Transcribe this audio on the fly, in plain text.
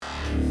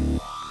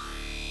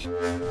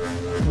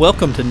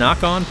Welcome to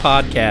Nock On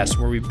Podcast,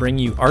 where we bring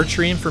you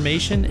archery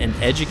information and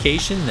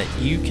education that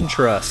you can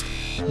trust.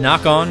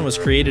 Nock On was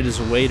created as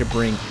a way to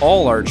bring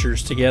all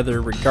archers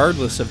together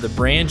regardless of the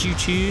brand you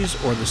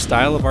choose or the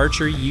style of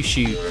archery you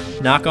shoot.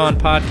 Nock On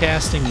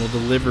Podcasting will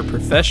deliver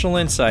professional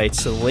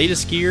insights to the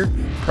latest gear,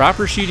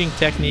 proper shooting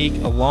technique,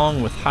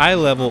 along with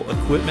high-level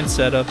equipment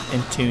setup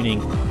and tuning.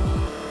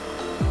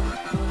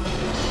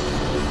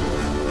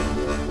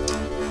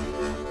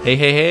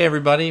 Hey,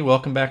 everybody.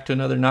 Welcome back to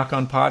another Nock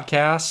On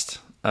Podcast.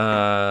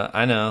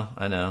 I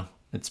know.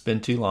 It's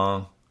been too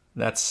long.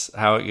 That's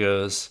how it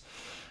goes.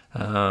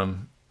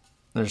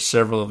 There's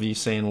several of you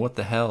saying, what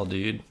the hell,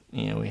 dude?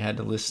 You know, we had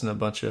to listen to a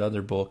bunch of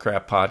other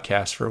bullcrap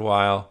podcasts for a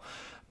while.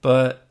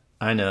 But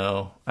I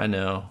know.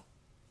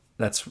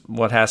 That's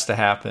what has to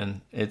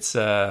happen. It's,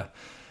 I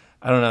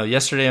don't know.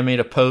 Yesterday I made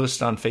a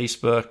post on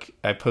Facebook.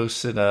 I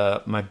posted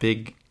my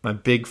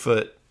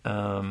Bigfoot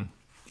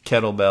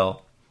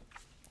kettlebell.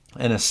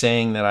 And a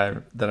saying that I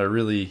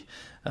really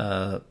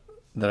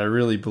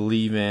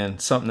believe in,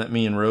 something that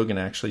me and Rogan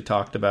actually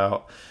talked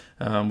about.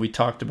 We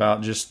talked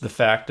about just the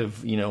fact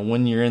of, you know,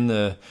 when you're in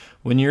the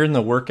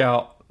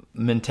workout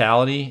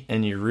mentality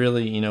and you're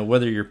really, you know,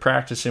 whether you're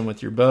practicing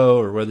with your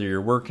bow or whether you're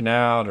working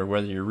out or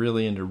whether you're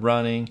really into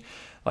running,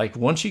 like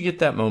once you get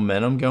that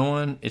momentum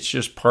going, it's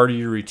just part of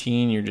your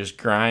routine. You're just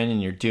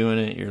grinding, you're doing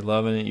it, you're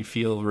loving it, you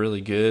feel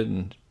really good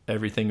and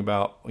everything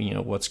about, you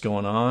know, what's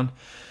going on.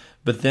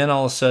 But then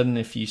all of a sudden,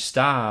 if you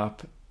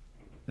stop,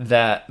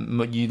 that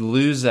you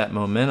lose that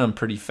momentum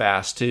pretty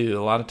fast too.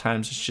 A lot of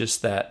times it's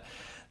just that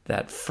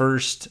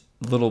first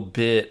little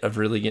bit of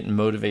really getting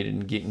motivated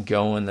and getting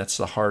going that's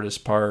the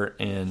hardest part.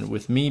 And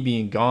with me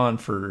being gone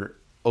for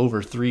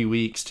over 3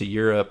 weeks to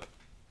Europe,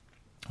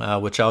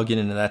 which I'll get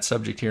into that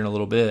subject here in a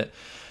little bit,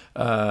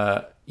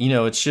 you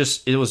know,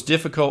 it was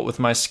difficult with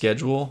my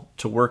schedule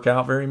to work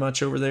out very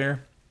much over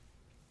there.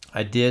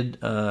 I did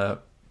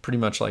pretty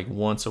much like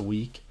once a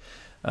week.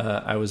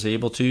 I was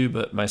able to,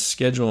 but my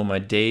schedule and my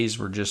days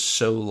were just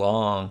so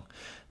long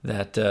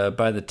that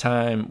by the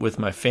time with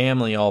my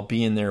family all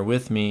being there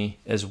with me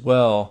as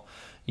well,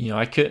 you know,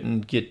 I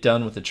couldn't get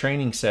done with the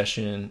training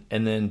session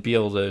and then be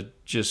able to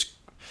just,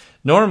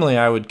 normally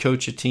I would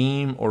coach a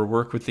team or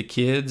work with the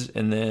kids,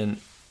 and then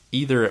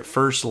either at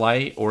first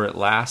light or at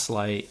last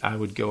light, I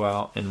would go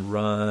out and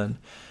run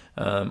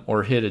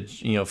or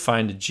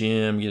find a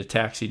gym, get a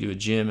taxi to a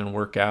gym and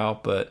work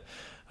out, but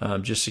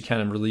just to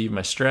kind of relieve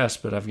my stress.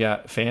 But I've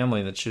got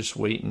family that's just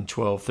waiting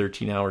 12,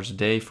 13 hours a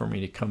day for me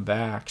to come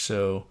back.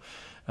 So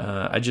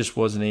I just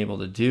wasn't able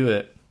to do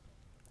it.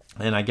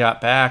 And I got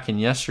back,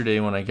 and yesterday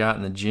when I got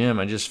in the gym,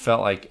 I just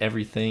felt like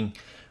everything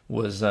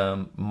was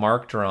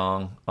marked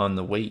wrong on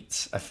the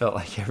weights. I felt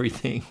like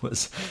everything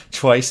was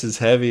twice as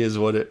heavy as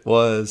what it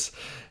was.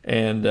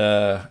 And,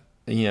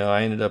 you know,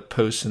 I ended up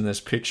posting this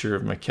picture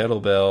of my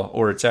kettlebell,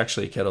 or it's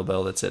actually a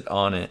kettlebell that's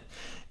on it.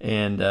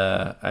 And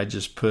I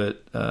just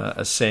put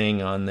a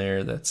saying on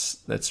there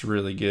that's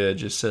really good. It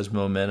just says,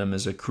 momentum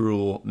is a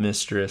cruel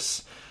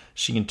mistress.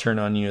 She can turn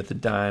on you at the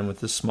dime with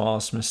the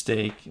smallest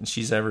mistake, and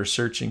she's ever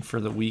searching for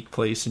the weak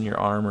place in your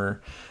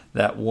armor,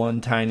 that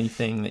one tiny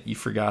thing that you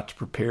forgot to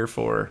prepare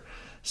for.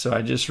 So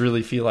I just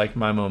really feel like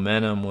my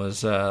momentum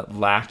was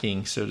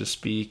lacking, so to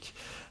speak.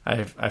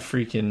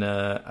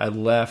 I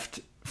left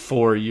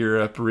for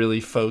Europe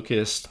really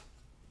focused,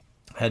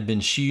 had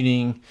been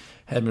shooting,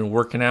 had been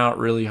working out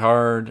really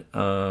hard.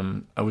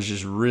 I was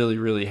just really,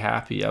 really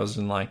happy. I was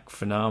in like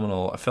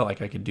phenomenal. I felt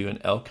like I could do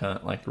an elk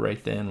hunt like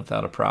right then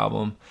without a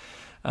problem.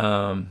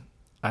 I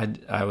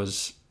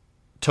was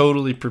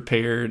totally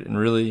prepared, and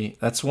really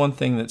that's one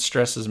thing that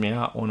stresses me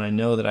out when I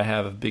know that I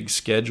have a big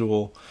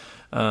schedule,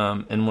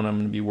 and when I'm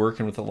going to be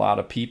working with a lot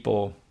of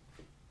people.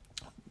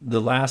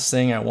 The last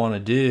thing I want to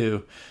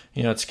do,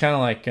 you know, it's kind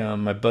of like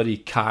my buddy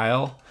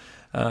Kyle.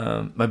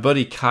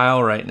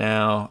 Right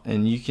now,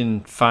 and you can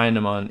find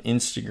him on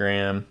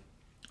Instagram.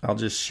 I'll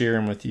just share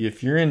him with you.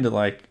 If you're into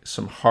like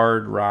some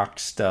hard rock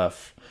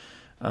stuff,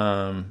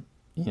 you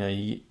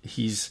know,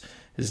 his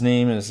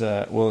name is,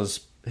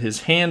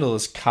 his handle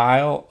is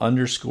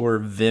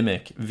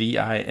Kyle_Vimic,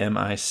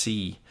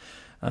 VIMIC.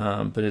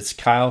 But it's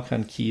Kyle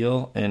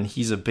Conkeal, and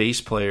he's a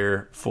bass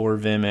player for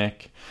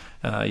Vimic.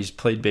 He's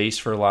played bass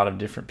for a lot of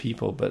different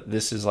people, but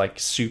this is like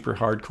super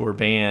hardcore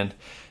band.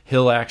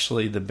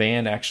 The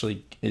band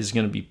actually is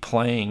going to be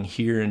playing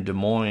here in Des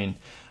Moines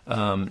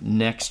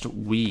next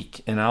week,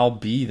 and I'll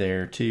be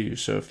there too.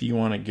 So if you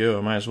want to go,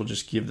 I might as well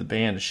just give the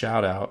band a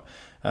shout out.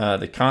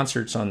 The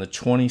concert's on the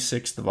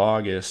 26th of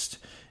August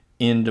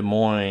in Des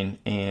Moines,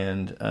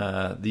 and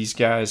these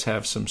guys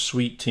have some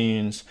sweet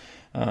tunes.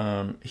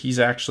 He's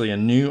actually a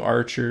new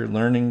archer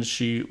learning to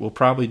shoot. We'll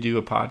probably do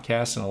a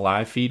podcast and a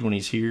live feed when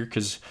he's here,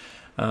 because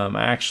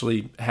I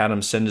actually had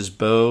him send his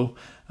bow.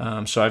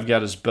 So I've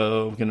got his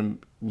bow. I'm going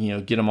to, you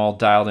know, get him all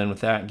dialed in with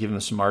that and give him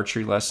some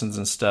archery lessons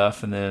and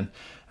stuff. And then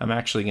I'm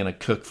actually going to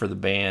cook for the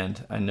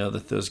band. I know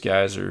that those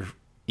guys are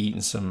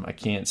eating some, I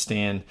can't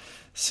stand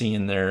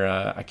seeing their,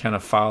 I kind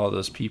of follow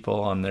those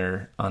people on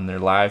their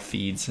live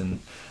feeds, and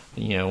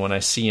you know, when I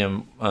see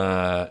them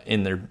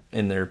in their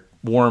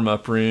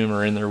warm-up room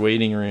or in their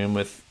waiting room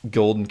with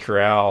Golden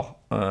Corral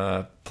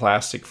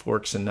plastic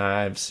forks and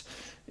knives.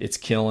 It's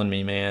killing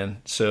me,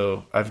 man.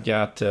 So I've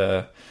got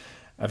a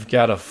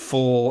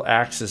full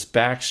Axis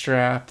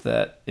backstrap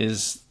that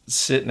is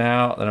sitting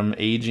out that I'm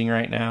aging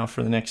right now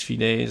for the next few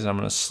days. I'm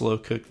going to slow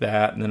cook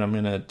that, and then I'm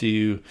going to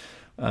do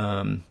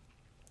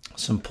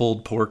some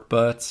pulled pork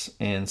butts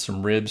and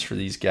some ribs for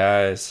these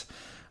guys.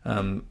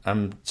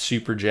 I'm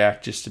super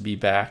jacked just to be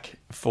back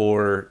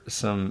for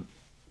some,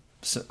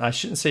 I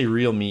shouldn't say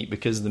real meat,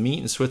 because the meat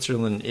in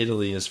Switzerland and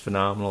Italy is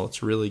phenomenal.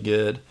 It's really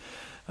good,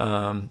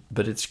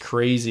 but it's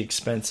crazy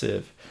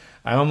expensive.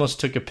 I almost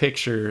took a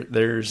picture.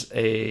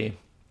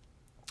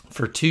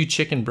 For 2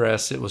 chicken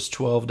breasts, it was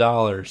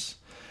 $12.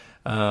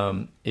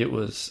 It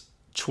was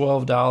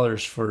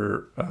 $12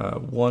 for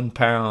 1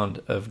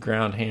 pound of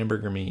ground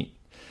hamburger meat.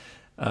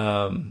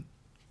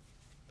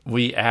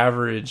 We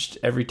averaged,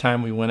 every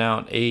time we went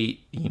out and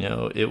ate,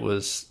 it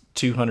was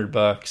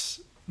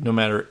 $200. No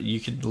matter, you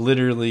could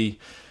literally,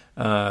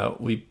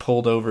 we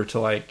pulled over to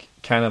like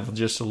kind of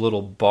just a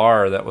little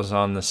bar that was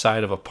on the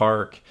side of a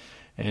park,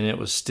 and it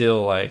was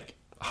still like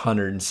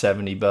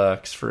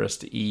 $170 for us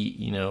to eat.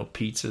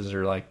 Pizzas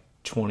are like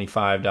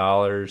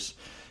 $25.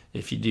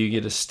 If you do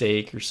get a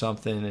steak or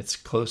something, it's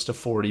close to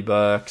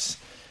 $40,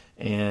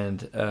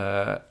 and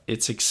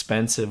it's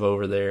expensive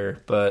over there.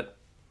 But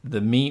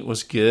the meat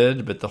was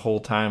good, but the whole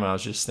time I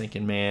was just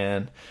thinking,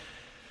 man,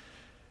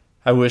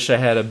 I wish I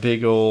had a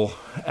big old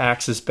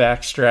Axis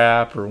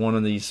backstrap or one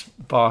of these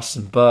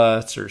Boston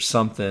butts or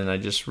something.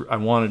 I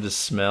wanted to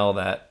smell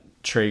that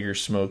Traeger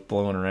smoke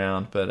blowing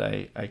around, but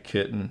I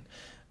couldn't.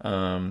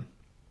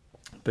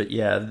 But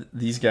yeah,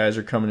 these guys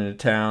are coming into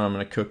town. I'm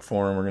going to cook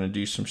for them. We're going to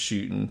do some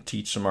shooting,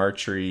 teach some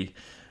archery.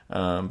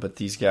 But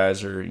these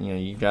guys are,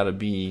 you got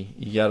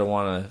to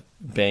want to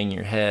bang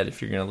your head if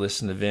you're going to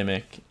listen to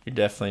Vimic. You're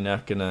definitely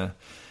not going to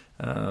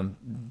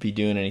be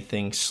doing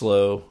anything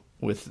slow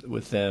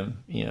with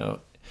them.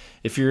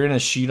 If you're in a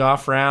shoot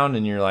off round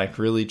and you're like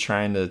really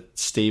trying to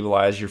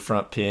stabilize your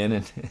front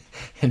pin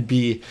and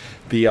be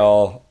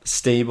all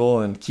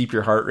stable and keep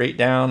your heart rate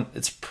down,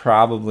 it's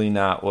probably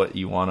not what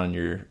you want on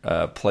your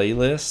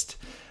playlist.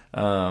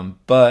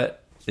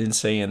 But in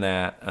saying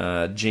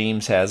that,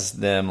 James has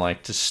them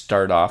like to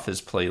start off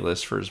his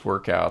playlist for his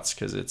workouts,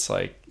 because it's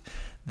like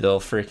they'll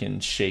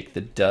freaking shake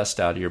the dust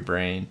out of your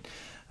brain,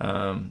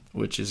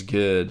 which is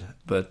good.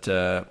 But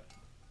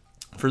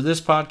for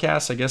this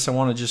podcast, I guess I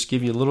want to just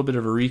give you a little bit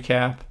of a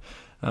recap.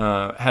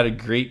 Had a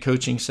great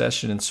coaching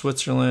session in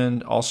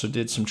Switzerland. Also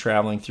did some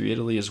traveling through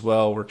Italy as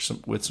well. Worked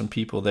with some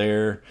people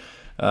there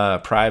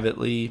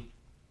privately.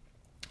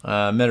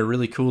 Met a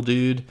really cool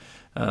dude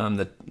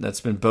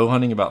that's been bow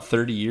hunting about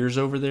 30 years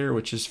over there,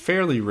 which is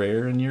fairly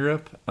rare in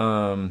Europe.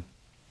 But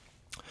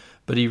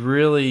he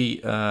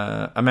really,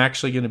 I'm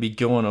actually going to be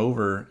going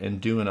over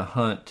and doing a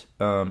hunt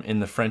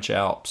in the French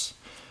Alps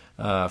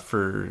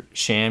for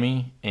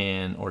chamois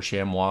or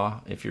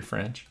chamois if you're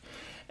French,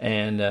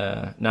 and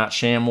not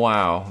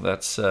chamois.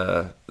 That's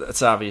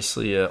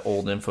obviously an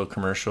old info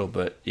commercial,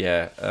 but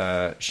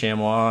yeah,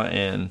 chamois.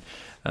 And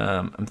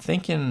I'm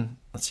thinking,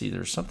 let's see,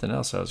 there's something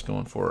else I was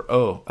going for.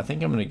 I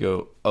think I'm going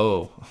to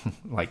go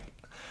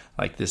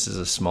like this is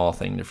a small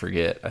thing to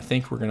forget. I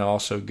think we're going to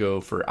also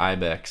go for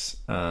ibex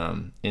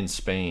in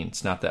Spain.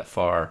 It's not that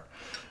far.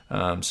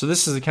 So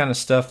this is the kind of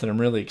stuff that I'm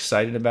really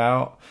excited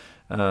about.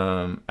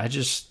 I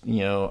just,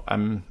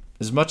 I'm,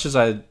 as much as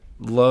I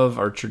love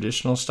our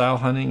traditional style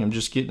hunting, I'm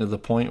just getting to the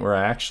point where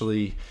I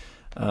actually,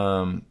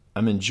 I'm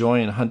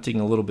enjoying hunting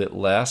a little bit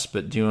less,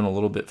 but doing a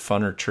little bit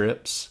funner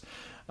trips.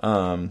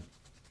 And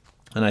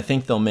I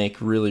think they'll make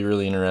really,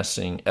 really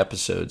interesting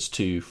episodes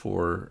too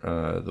for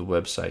the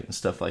website and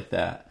stuff like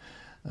that.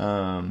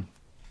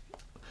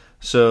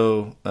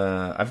 So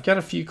I've got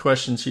a few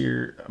questions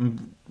here.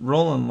 I'm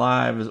rolling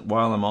live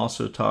while I'm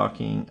also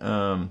talking.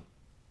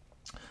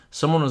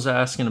 Someone was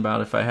asking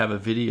about if I have a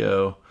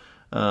video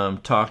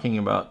talking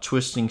about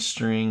twisting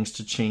strings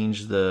to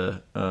change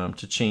the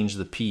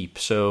peep.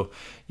 So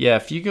yeah,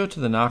 if you go to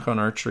the Nock On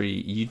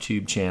Archery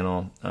YouTube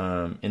channel,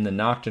 in the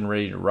Nocked and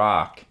Ready to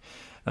Rock,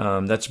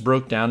 that's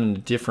broke down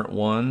into different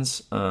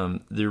ones.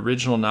 The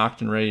original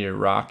Nocked and Ready to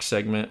Rock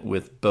segment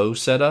with bow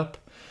setup,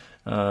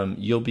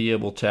 you'll be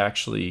able to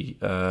actually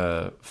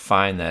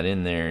find that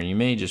in there. And you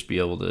may just be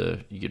able to,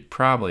 you could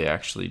probably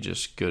actually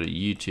just go to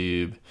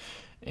YouTube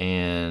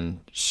and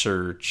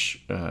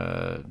search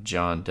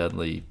John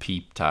Dudley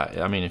peep tie.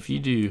 I mean, if you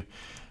do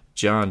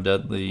John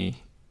Dudley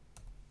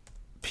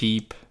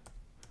peep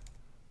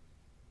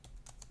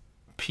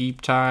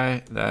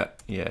tie,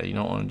 that, yeah, you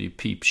don't want to do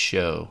peep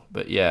show.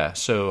 But yeah,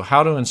 so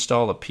how to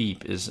install a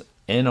peep is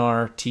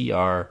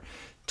NRTR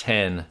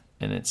 10,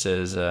 and it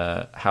says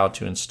how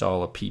to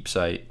install a peep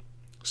sight.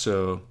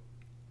 So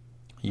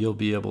you'll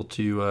be able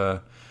to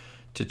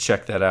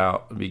check that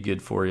out. It'll be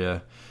good for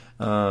you.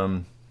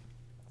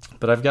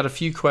 But I've got a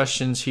few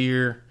questions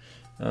here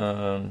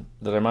that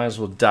I might as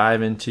well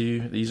dive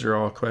into. These are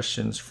all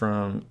questions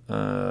from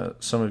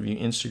some of you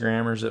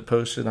Instagrammers that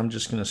posted. I'm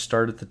just going to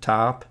start at the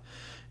top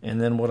And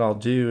then what I'll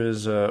do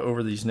is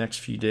over these next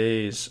few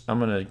days, I'm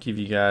going to give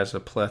you guys a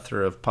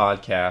plethora of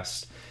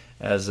podcasts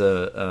as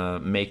a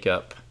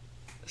makeup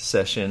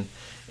session.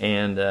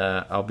 And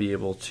I'll be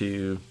able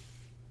to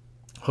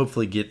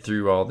hopefully get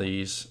through all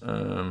these.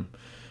 And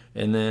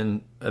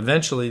then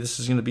eventually this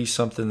is going to be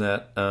something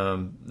that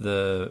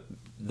the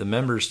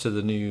members to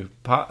the new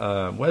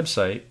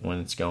website, when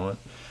it's going,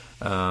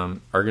 are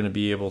going to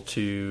be able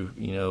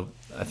to,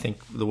 I think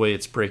the way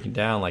it's breaking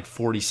down, like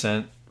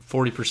 40%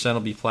 will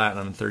be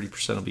platinum, and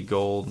 30% will be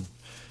gold,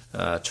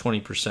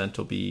 20%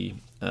 will be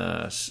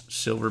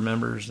silver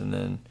members, and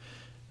then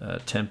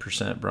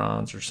 10%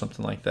 bronze or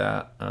something like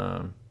that.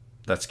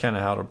 That's kind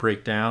of how it'll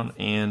break down.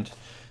 And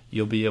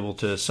you'll be able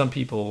to, some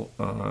people,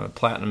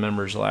 platinum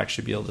members will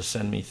actually be able to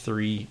send me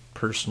 3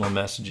 personal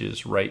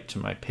messages right to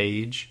my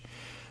page.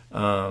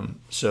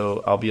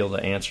 So I'll be able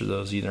to answer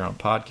those either on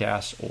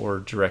podcasts or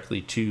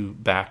directly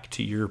back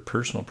to your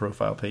personal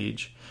profile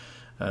page,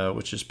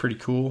 which is pretty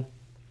cool.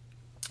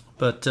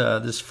 But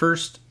this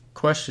first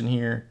question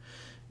here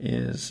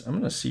is, I'm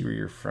going to see where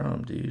you're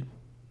from, dude.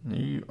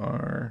 You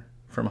are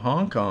from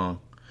Hong Kong.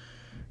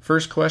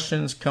 First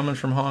question's coming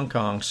from Hong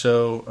Kong.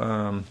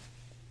 So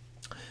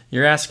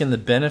you're asking the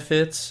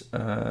benefits.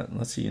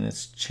 Let's see, and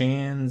it's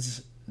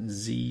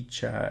Chanzi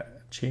Chai.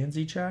 I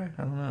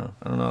don't know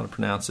how to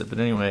pronounce it, but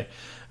anyway,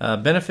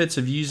 benefits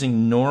of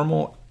using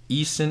normal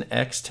Easton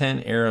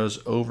X10 arrows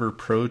over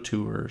Pro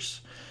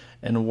Tours,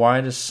 and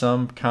why do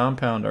some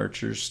compound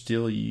archers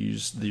still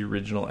use the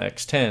original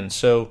X10?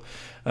 So,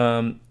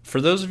 for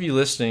those of you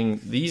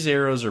listening, these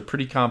arrows are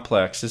pretty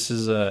complex. This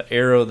is an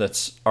arrow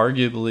that's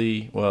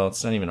arguably, well,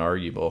 it's not even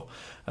arguable.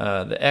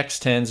 The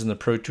X10s and the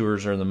Pro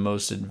Tours are the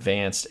most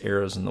advanced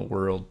arrows in the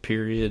world.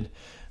 Period.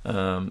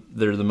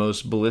 They're the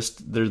most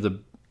ballistic. They're the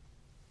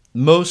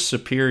most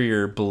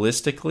superior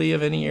ballistically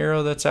of any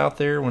arrow that's out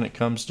there when it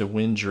comes to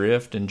wind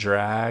drift and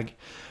drag.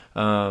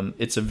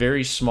 It's a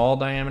very small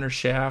diameter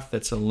shaft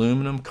that's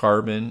aluminum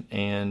carbon,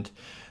 and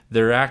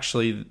they're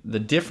actually, the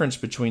difference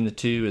between the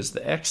two is the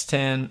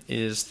X10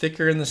 is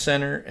thicker in the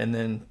center and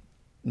then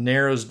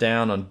narrows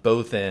down on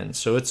both ends.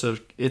 So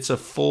it's a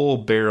full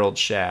barreled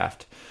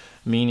shaft,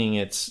 meaning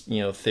it's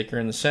thicker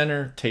in the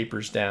center,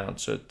 tapers down,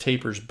 so it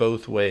tapers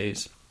both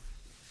ways.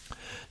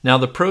 Now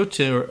the Pro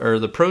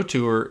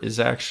Tour is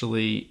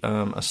actually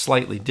a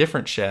slightly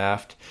different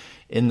shaft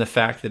in the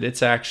fact that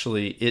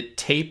it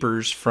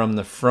tapers from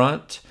the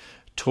front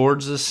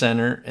towards the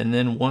center, and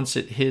then once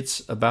it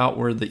hits about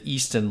where the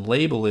Easton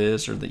label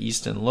is, or the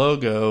Easton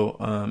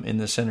logo in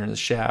the center of the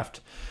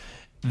shaft,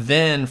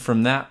 then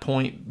from that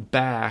point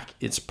back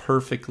it's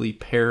perfectly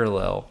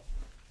parallel.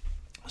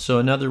 So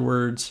in other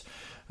words,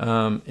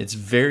 it's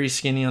very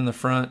skinny on the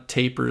front,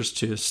 tapers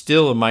to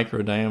still a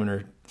micro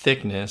diameter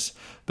thickness,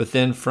 but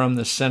then from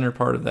the center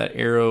part of that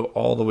arrow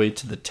all the way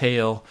to the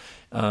tail,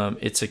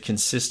 it's a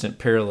consistent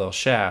parallel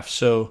shaft.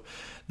 So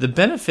the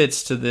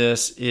benefits to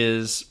this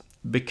is,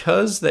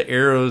 because the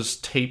arrows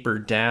taper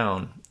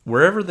down,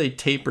 wherever they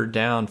taper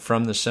down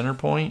from the center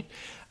point,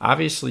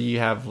 obviously you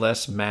have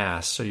less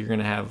mass, so you're going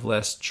to have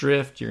less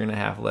drift, you're going to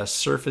have less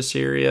surface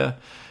area.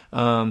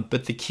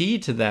 But the key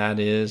to that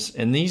is,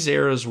 and these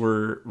arrows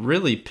were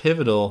really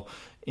pivotal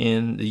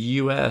in the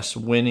U.S.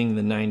 winning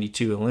the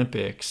 92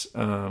 Olympics.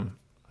 I'm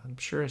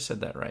sure I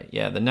said that right.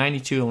 Yeah, the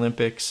 92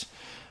 Olympics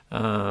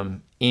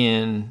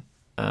in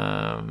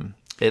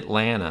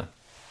Atlanta.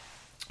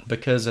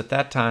 Because at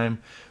that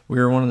time, we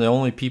were one of the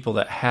only people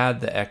that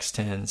had the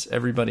X10s.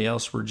 Everybody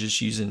else were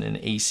just using an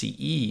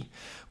ACE,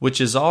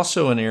 which is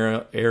also an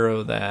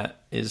arrow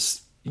that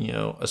is,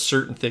 a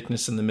certain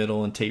thickness in the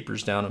middle and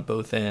tapers down at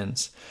both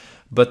ends.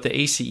 But the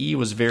ACE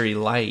was very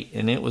light,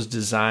 and it was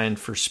designed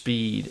for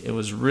speed. It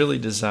was really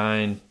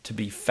designed to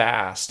be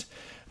fast.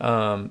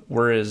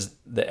 Whereas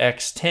the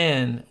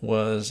X10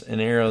 was an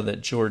arrow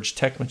that George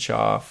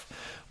Tekmitchov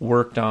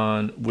worked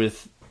on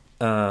with,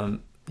 kind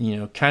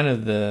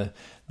of the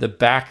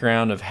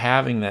background of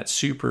having that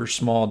super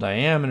small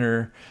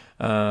diameter,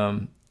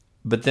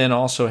 but then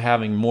also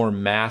having more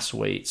mass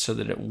weight so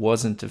that it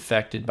wasn't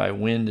affected by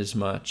wind as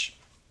much.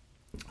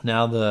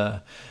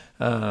 Now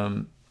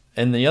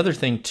and the other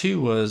thing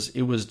too was,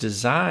 it was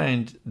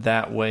designed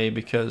that way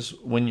because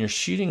when you're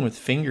shooting with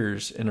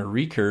fingers in a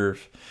recurve,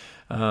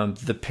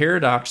 the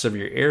paradox of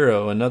your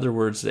arrow, in other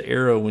words, the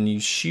arrow, when you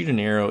shoot an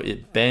arrow,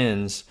 it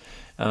bends,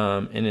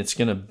 and it's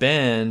going to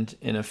bend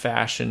in a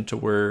fashion to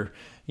where,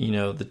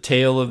 the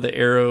tail of the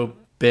arrow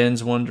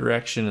bends one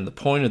direction and the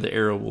point of the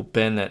arrow will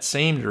bend that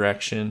same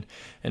direction.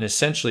 And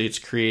essentially it's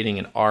creating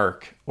an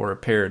arc or a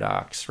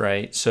paradox,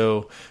 right?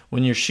 So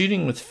when you're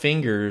shooting with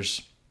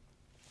fingers,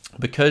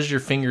 because your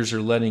fingers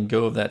are letting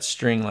go of that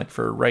string, like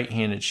for a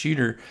right-handed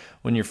shooter,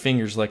 when your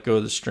fingers let go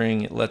of the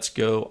string, it lets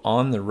go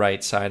on the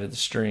right side of the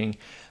string.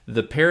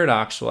 The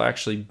paradox will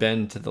actually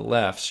bend to the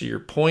left. So your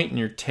point and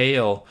your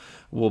tail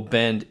will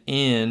bend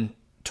in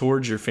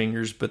towards your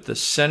fingers, but the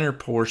center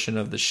portion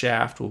of the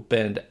shaft will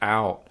bend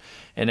out.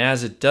 And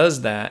as it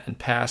does that and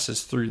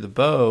passes through the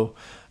bow,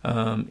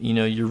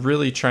 you're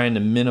really trying to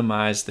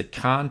minimize the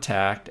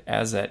contact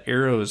as that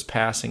arrow is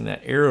passing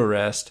that arrow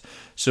rest.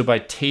 So by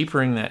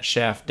tapering that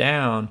shaft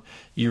down,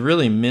 you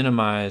really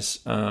minimize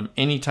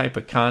any type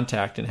of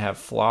contact and have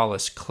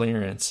flawless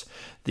clearance.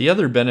 The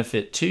other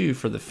benefit too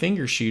for the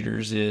finger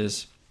shooters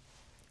is,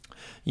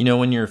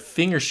 when you're a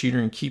finger shooter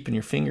and keeping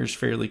your fingers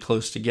fairly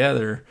close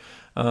together,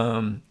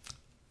 you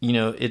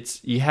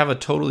have a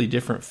totally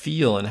different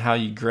feel in how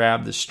you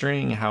grab the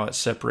string, how it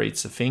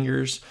separates the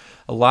fingers.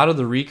 A lot of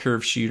the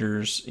recurve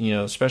shooters,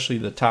 especially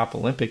the top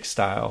Olympic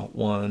style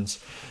ones,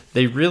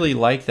 they really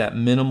like that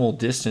minimal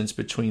distance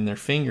between their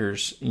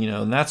fingers,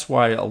 and that's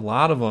why a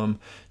lot of them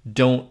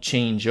don't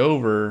change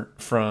over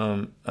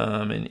from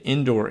an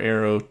indoor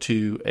arrow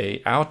to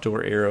a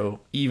outdoor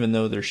arrow, even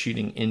though they're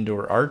shooting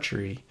indoor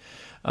archery,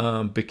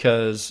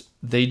 because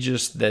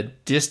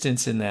that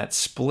distance in that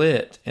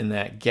split and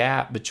that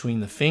gap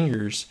between the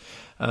fingers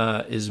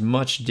is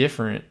much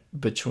different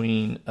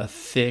between a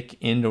thick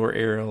indoor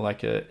arrow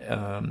like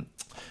a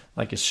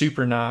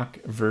super knock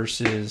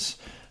versus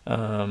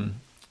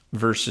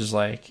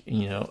like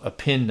a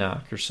pin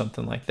knock or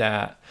something like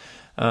that.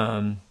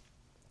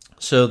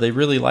 So they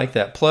really like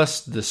that.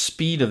 Plus, the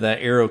speed of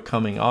that arrow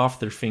coming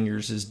off their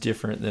fingers is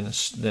different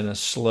than a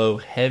slow,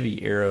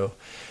 heavy arrow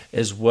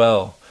as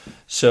well.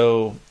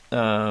 So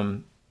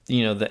the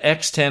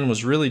X10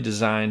 was really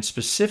designed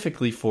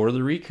specifically for the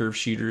recurve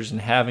shooters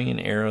and having an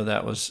arrow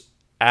that was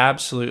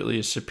absolutely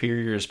as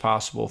superior as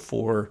possible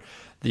for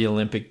the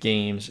Olympic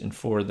Games and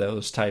for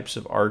those types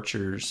of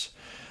archers.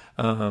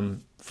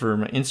 For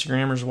my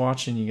Instagrammers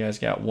watching, you guys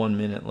got 1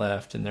 minute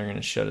left and they're going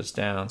to shut us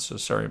down, so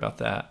sorry about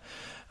that.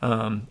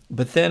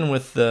 But then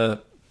with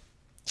the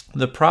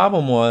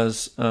problem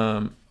was,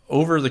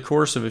 over the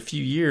course of a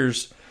few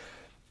years,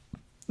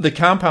 the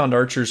compound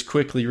archers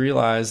quickly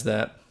realized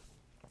that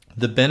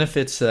the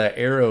benefits to that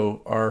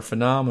arrow are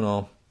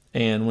phenomenal.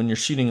 And when you're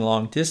shooting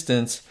long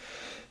distance,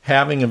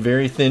 having a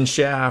very thin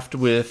shaft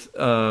with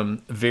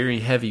very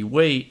heavy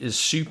weight is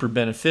super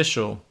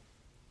beneficial.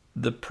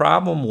 The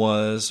problem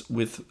was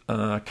with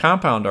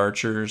compound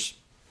archers,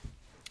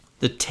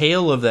 the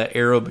tail of that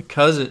arrow,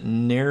 because it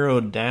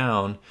narrowed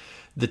down,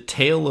 the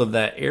tail of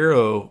that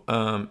arrow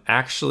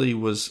actually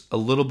was a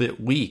little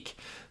bit weak.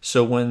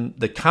 So when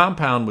the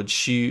compound would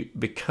shoot,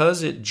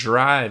 because it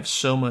drives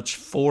so much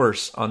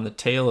force on the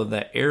tail of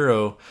that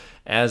arrow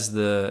as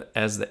the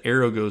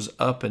arrow goes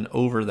up and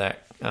over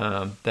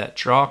that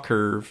draw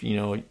curve,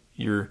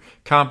 your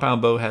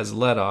compound bow has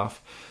let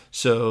off.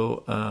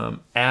 So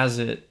as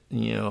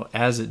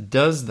it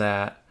does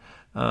that,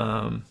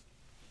 and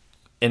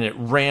it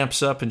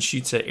ramps up and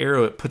shoots that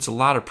arrow, it puts a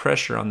lot of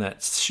pressure on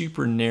that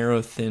super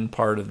narrow, thin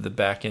part of the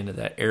back end of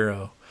that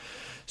arrow.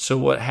 So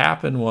what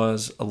happened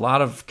was a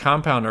lot of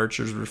compound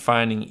archers were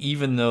finding,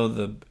 even though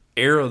the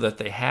arrow that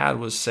they had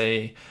was,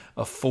 say,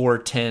 a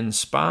 410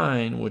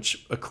 spine,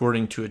 which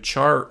according to a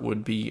chart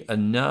would be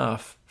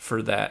enough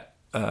for that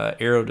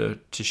arrow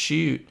to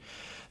shoot,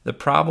 the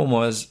problem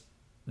was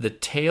the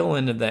tail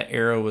end of that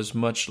arrow was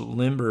much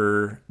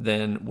limberer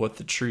than what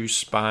the true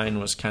spine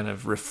was kind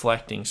of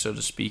reflecting, so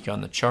to speak,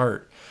 on the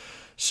chart.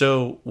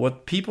 So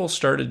what people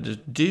started to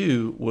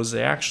do was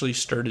they actually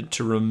started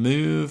to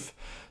remove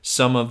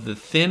some of the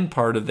thin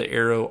part of the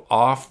arrow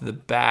off the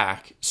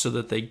back so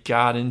that they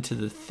got into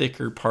the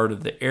thicker part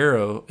of the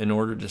arrow in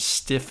order to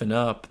stiffen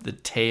up the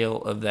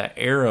tail of that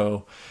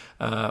arrow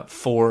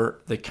for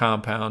the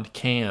compound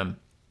cam.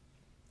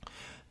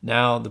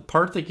 Now, the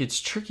part that gets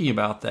tricky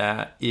about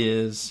that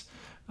is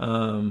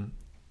the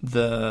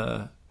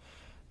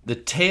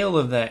tail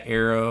of that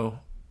arrow,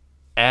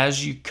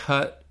 as you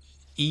cut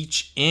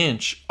each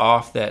inch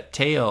off that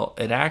tail,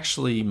 it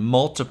actually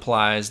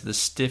multiplies the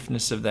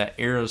stiffness of that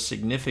arrow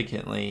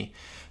significantly.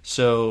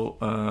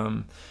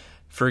 So,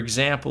 for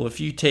example, if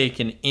you take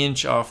an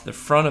inch off the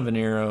front of an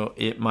arrow,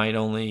 it might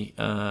only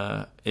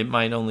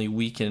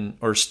weaken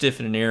or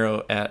stiffen an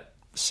arrow at,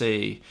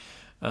 say,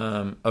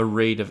 a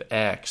rate of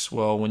X.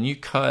 Well, when you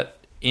cut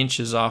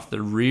inches off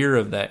the rear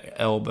of that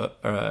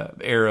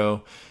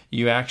arrow,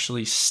 you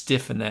actually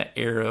stiffen that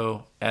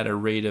arrow at a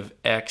rate of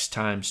X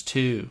times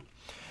 2.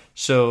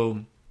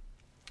 So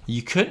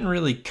you couldn't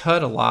really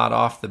cut a lot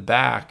off the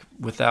back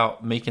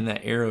without making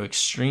that arrow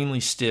extremely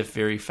stiff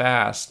very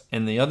fast.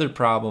 And the other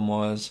problem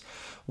was,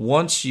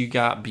 once you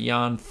got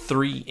beyond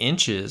 3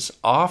 inches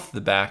off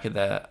the back of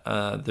that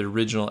the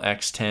original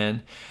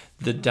X10,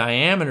 the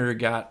diameter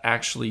got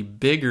actually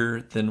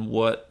bigger than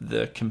what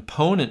the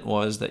component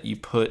was that you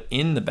put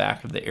in the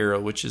back of the arrow,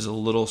 which is a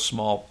little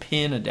small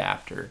pin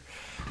adapter.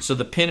 So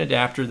the pin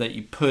adapter that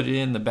you put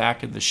in the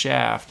back of the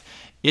shaft,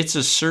 it's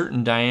a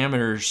certain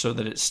diameter so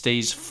that it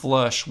stays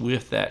flush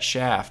with that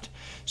shaft.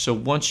 So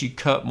once you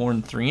cut more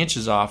than 3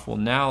 inches off, well,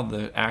 now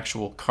the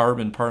actual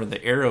carbon part of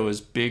the arrow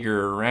is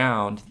bigger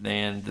around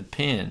than the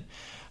pin.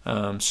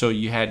 So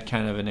you had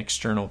kind of an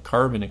external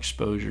carbon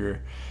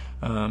exposure.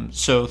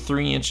 So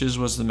 3 inches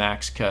was the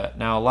max cut.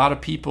 Now, a lot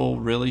of people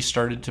really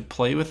started to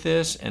play with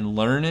this and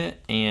learn it,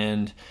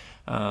 and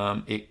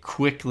it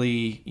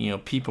quickly,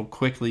 people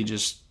quickly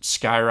just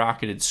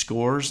skyrocketed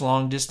scores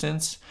long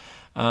distance.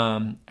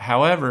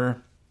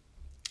 However,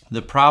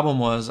 the problem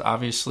was,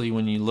 obviously,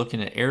 when you're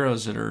looking at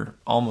arrows that are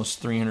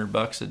almost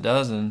 $300 a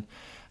dozen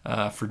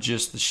for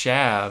just the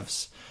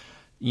shafts,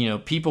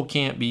 people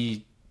can't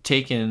be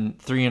taking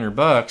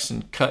 $300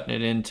 and cutting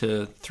it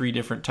into 3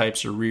 different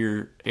types of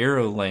rear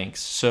arrow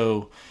lengths.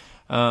 So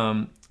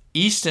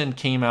Easton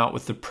came out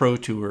with the Pro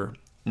Tour.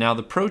 Now,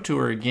 the Pro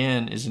Tour,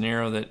 again, is an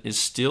arrow that is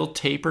still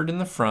tapered in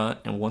the front,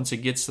 and once it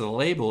gets to the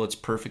label, it's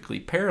perfectly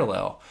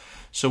parallel.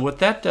 So what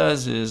that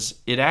does is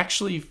it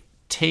actually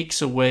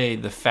takes away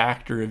the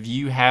factor of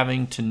you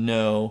having to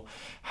know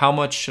how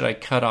much should I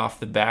cut off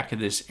the back of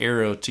this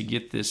arrow to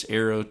get this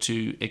arrow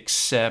to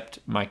accept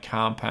my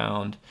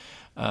compound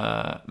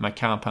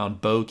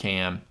bow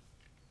cam.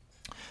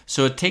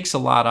 So it takes a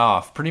lot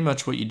off. Pretty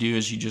much what you do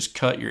is you just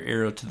cut your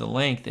arrow to the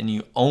length and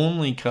you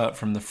only cut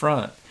from the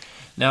front.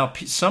 Now,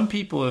 some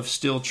people have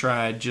still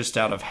tried, just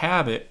out of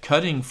habit,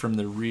 cutting from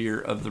the rear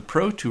of the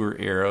Pro Tour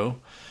arrow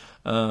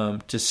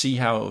to see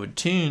how it would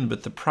tune.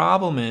 But the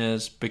problem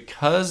is,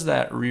 because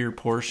that rear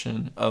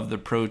portion of the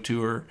Pro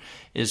Tour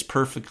is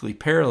perfectly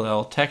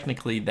parallel,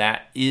 technically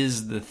that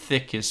is the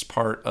thickest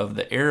part of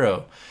the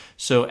arrow.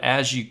 So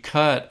as you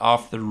cut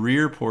off the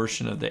rear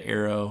portion of the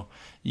arrow,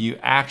 you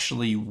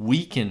actually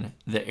weaken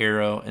the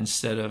arrow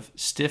instead of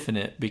stiffen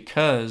it,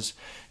 because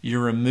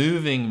you're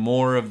removing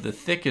more of the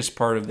thickest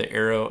part of the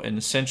arrow and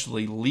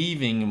essentially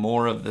leaving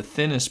more of the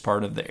thinnest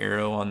part of the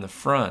arrow on the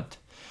front.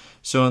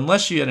 So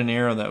unless you had an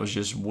arrow that was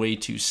just way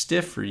too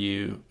stiff for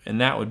you,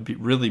 and that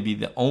would really be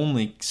the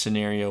only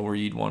scenario where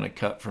you'd want to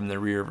cut from the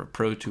rear of a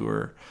Pro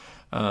Tour,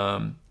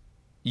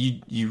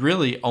 you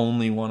really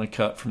only want to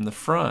cut from the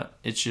front.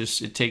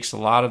 It takes a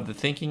lot of the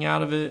thinking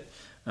out of it,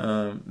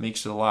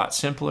 makes it a lot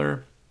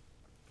simpler.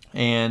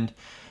 And,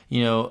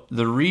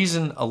 the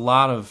reason a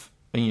lot of,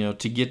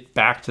 to get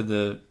back to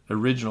the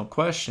original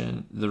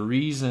question, the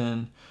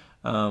reason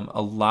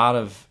a lot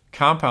of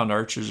compound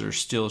archers are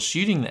still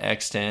shooting the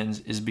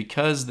X10s is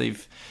because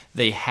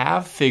they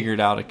have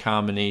figured out a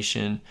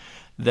combination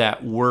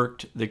that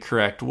worked the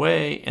correct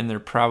way, and they're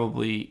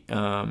probably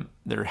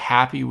they're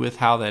happy with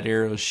how that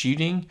arrow is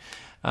shooting.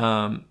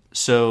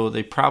 So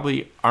they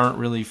probably aren't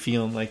really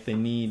feeling like they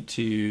need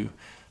to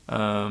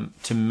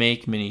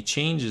make many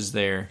changes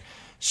there.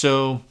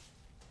 So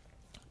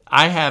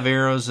I have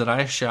arrows that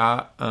I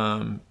shot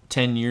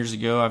 10 years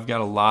ago. I've got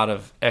a lot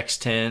of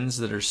X10s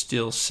that are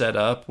still set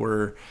up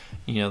where,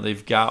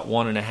 they've got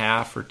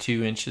 1.5 or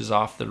 2 inches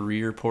off the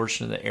rear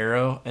portion of the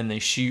arrow, and they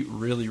shoot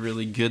really,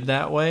 really good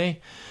that way.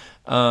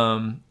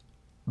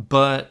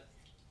 But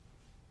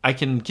I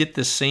can get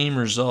the same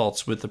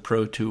results with the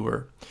Pro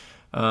Tour.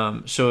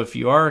 So if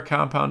you are a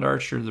compound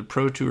archer, the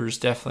Pro Tour is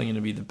definitely going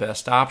to be the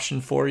best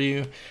option for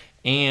you.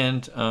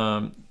 And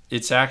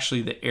it's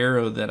actually the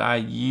arrow that I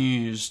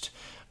used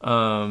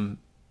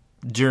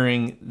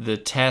during the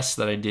test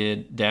that I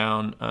did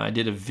I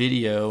did a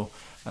video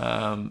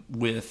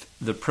with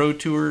the Pro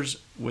Tours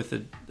with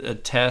a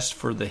test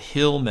for the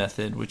Hill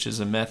method, which is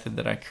a method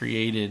that I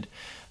created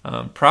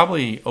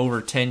probably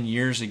over 10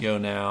 years ago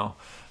now,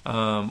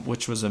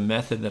 which was a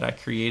method that I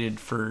created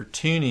for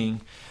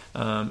tuning.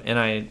 And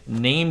I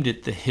named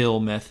it the Hill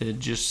method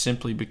just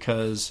simply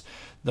because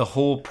the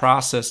whole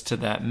process to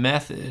that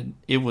method,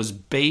 it was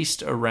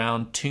based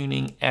around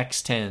tuning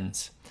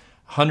X10s,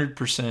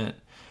 100%.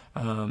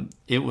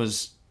 It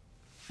was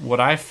what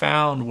I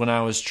found when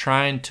I was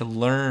trying to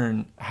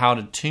learn how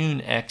to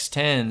tune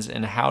X10s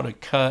and how to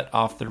cut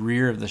off the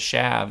rear of the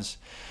shafts.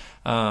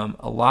 A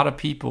lot of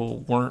people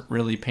weren't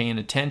really paying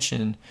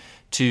attention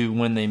to,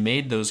 when they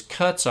made those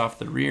cuts off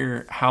the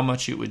rear, how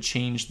much it would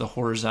change the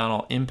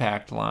horizontal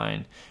impact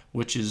line,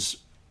 which is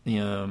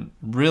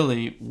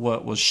really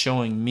what was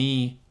showing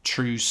me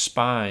true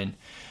spine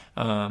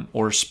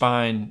or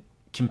spine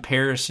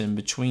comparison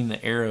between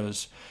the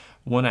arrows.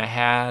 When I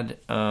had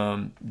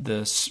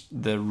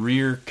the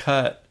rear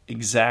cut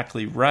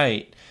exactly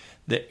right,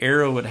 the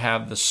arrow would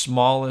have the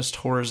smallest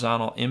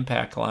horizontal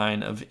impact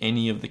line of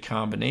any of the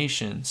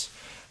combinations,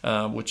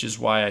 which is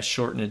why I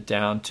shortened it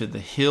down to the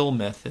Hill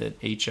method,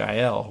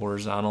 HIL,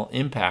 horizontal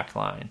impact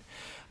line.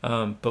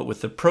 But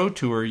with the Pro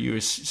Tour, you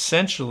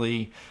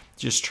essentially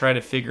just try to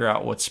figure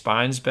out what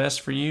spine's best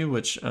for you,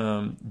 which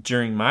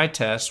during my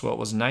test, what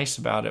was nice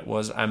about it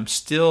was I'm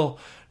still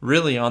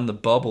really on the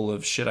bubble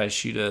of, should I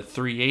shoot a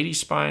 380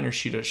 spine or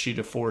shoot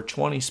a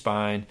 420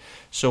 spine?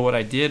 So what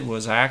I did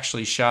was I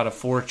actually shot a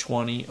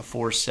 420, a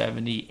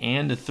 470,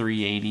 and a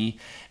 380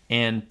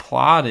 and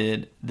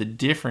plotted the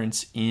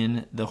difference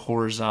in the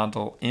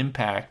horizontal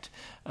impact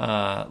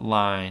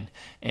line.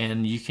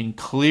 And you can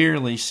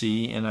clearly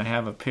see, and I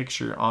have a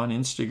picture on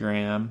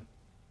Instagram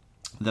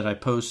that I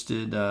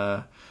posted.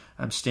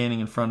 I'm standing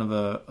in front of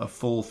a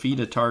full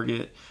FITA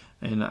target,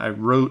 and I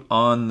wrote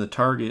on the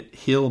target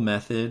Hill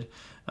method,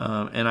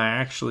 and I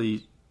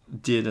actually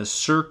did a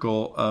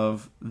circle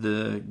of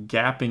the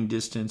gapping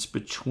distance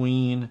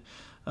between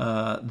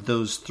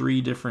those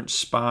 3 different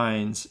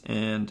spines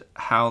and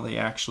how they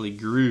actually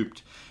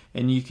grouped.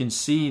 And you can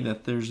see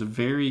that there's a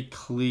very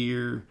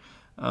clear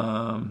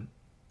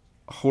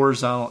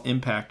horizontal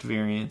impact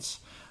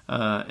variance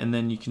and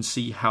then you can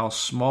see how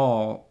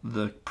small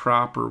the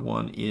proper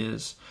one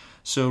is.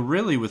 So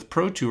really with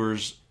Pro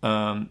Tours,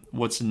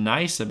 what's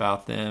nice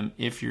about them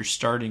if you're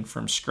starting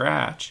from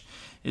scratch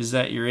is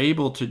that you're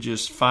able to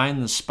just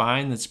find the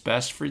spine that's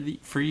best for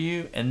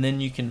you, and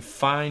then you can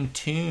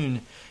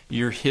fine-tune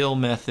your hill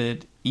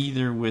method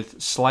either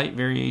with slight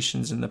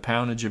variations in the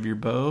poundage of your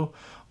bow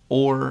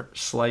or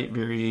slight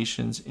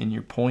variations in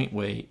your point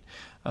weight.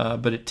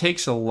 But it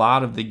takes a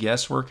lot of the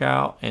guesswork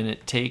out, and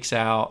it takes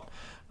out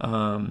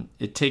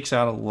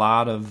a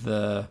lot of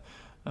the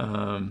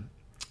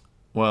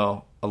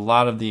a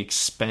lot of the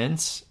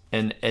expense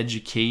and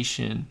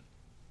education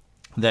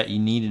that you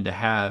needed to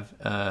have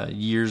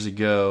years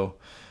ago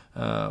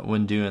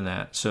when doing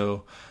that.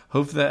 So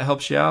hopefully that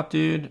helps you out,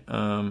 dude.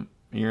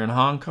 You're in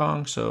Hong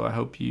Kong, so I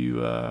hope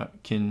you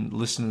can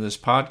listen to this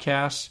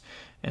podcast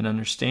and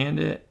understand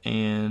it,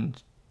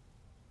 and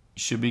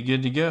you should be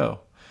good to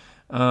go.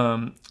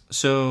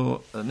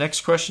 So the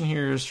next question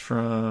here is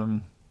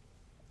from,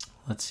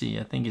 let's see,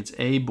 I think it's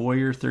A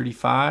Boyer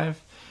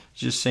 35.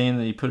 Just saying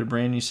that he put a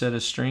brand new set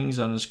of strings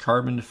on his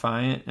Carbon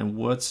Defiant, and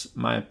what's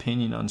my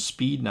opinion on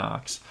Speed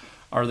Knocks?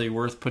 Are they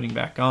worth putting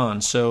back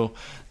on? So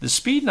the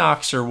Speed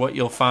Knocks are what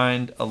you'll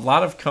find a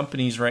lot of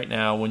companies right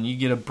now. When you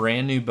get a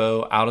brand new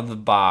bow out of the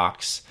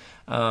box,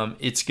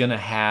 it's going to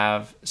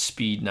have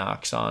Speed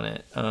Knocks on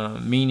it,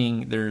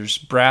 meaning there's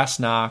brass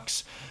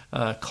knocks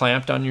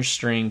clamped on your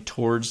string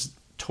towards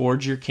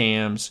your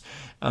cams,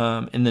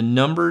 and the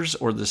numbers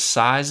or the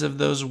size of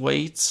those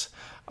weights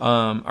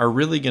are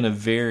really going to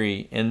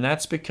vary, and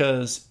that's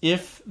because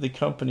if the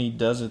company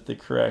does it the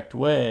correct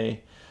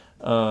way,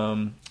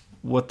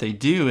 what they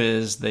do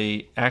is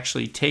they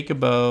actually take a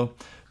bow,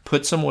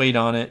 put some weight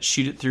on it,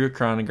 shoot it through a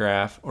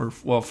chronograph,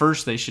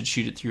 first they should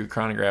shoot it through a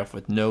chronograph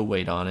with no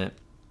weight on it.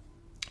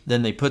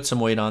 Then they put some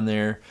weight on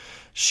there,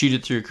 shoot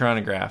it through a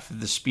chronograph. If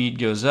the speed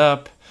goes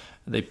up,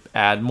 they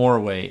add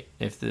more weight.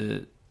 If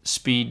the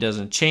speed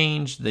doesn't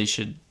change, they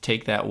should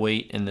take that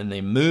weight and then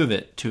they move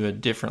it to a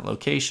different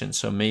location.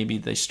 So maybe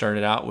they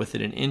started out with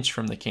it 1 inch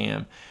from the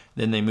cam,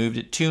 then they moved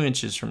it 2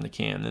 inches from the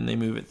cam, then they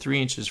move it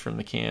 3 inches from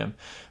the cam.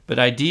 But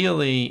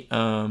ideally,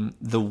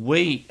 the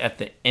weight at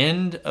the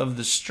end of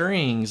the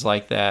strings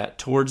like that,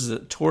 towards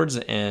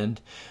the end,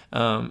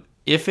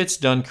 if it's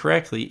done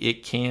correctly,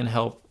 it can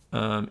help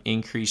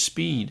increase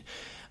speed.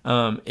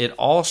 It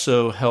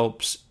also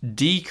helps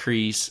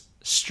decrease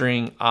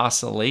string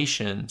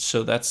oscillation,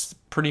 so that's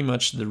pretty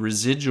much the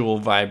residual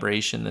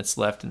vibration that's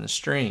left in the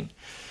string.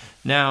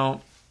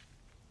 Now,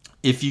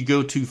 if you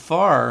go too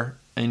far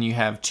and you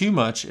have too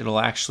much, it'll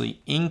actually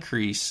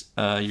increase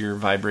your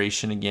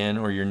vibration again,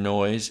 or your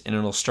noise, and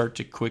it'll start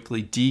to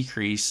quickly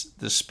decrease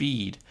the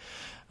speed.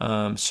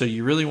 So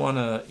you really want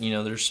to,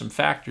 there's some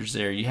factors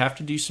there. You have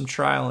to do some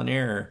trial and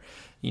error.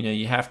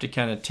 You have to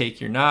kind of take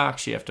your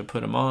knocks, you have to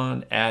put them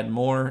on, add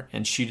more,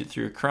 and shoot it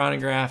through a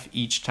chronograph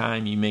each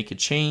time you make a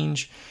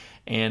change.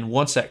 And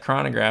once that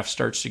chronograph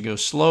starts to go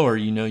slower,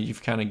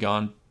 you've kind of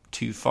gone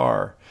too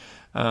far.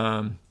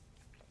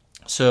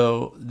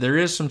 So there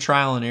is some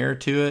trial and error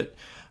to it.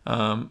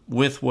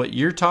 With what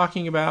you're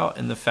talking about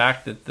and the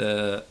fact that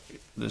the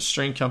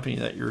string company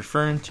that you're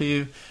referring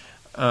to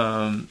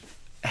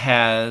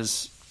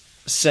has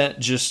sent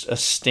just a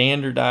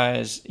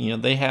standardized,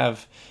 they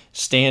have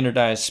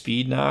standardized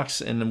speed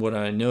knocks, and what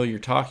I know you're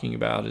talking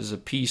about is a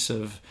piece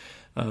of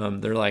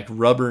they're like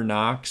rubber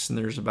knocks, and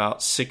there's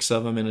about 6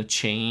 of them in a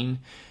chain,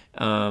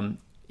 and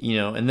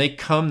they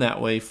come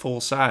that way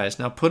full size.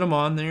 Now put them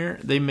on there,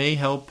 they may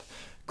help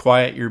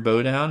quiet your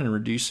bow down and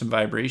reduce some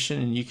vibration,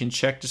 and you can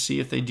check to see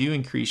if they do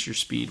increase your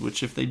speed,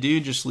 which if they do,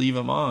 just leave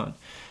them on.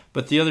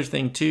 But the other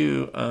thing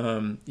too,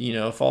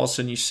 if all of a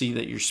sudden you see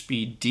that your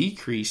speed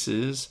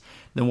decreases,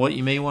 then what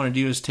you may want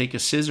to do is take a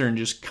scissor and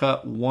just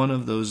cut one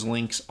of those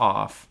links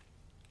off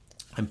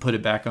and put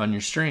it back on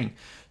your string.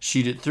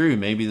 Shoot it through.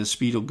 Maybe the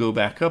speed will go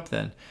back up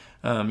then.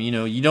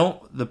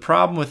 The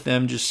problem with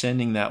them just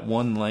sending that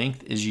one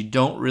length is you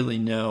don't really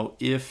know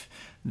if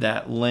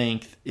that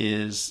length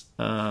is,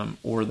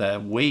 or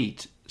that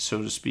weight,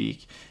 so to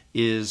speak,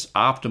 is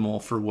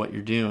optimal for what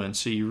you're doing.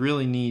 So you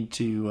really need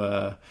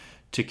to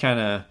kind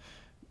of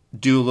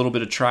do a little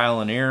bit of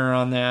trial and error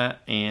on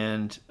that,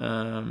 and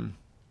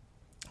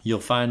you'll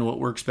find what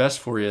works best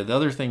for you. The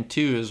other thing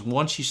too is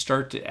once you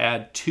start to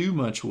add too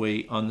much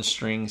weight on the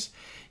strings,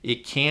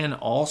 it can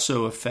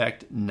also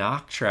affect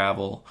knock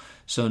travel.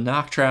 So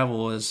knock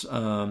travel is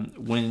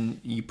when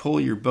you pull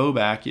your bow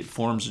back, it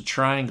forms a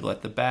triangle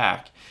at the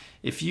back.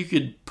 If you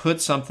could put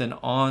something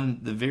on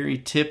the very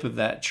tip of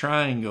that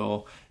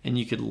triangle and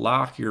you could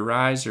lock your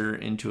riser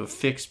into a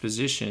fixed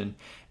position,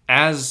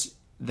 as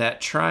that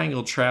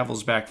triangle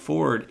travels back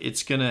forward,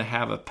 it's going to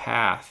have a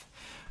path.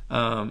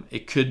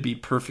 It could be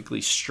perfectly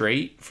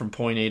straight from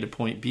point A to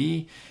point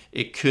B.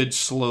 It could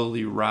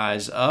slowly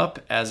rise up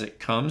as it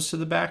comes to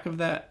the back of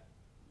that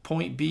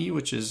point B,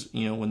 which is,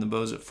 when the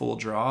bow's at full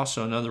draw.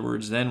 So in other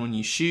words, then when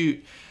you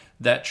shoot,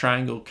 that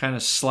triangle kind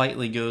of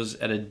slightly goes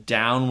at a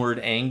downward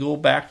angle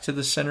back to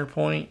the center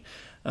point.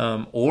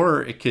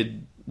 Or it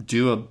could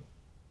do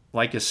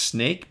like a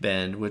snake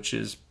bend, which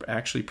is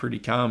actually pretty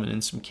common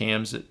in some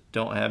cams that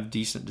don't have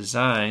decent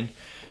design,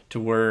 to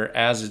where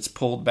as it's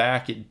pulled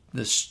back,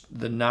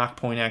 the knock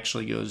point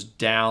actually goes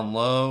down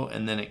low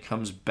and then it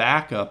comes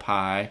back up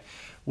high,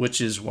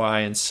 which is why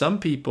in some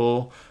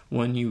people,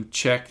 when you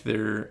check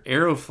their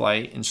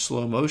Aeroflight in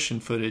slow motion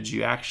footage,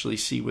 you actually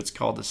see what's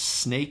called a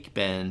snake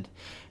bend,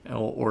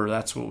 or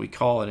that's what we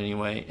call it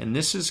anyway. And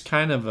this is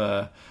kind of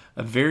a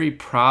very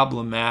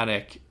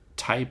problematic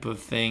type of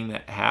thing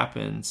that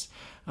happens.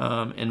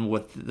 And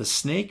with the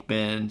snake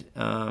bend,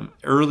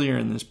 earlier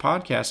in this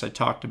podcast, I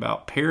talked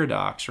about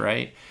paradox,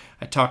 right?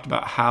 I talked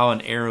about how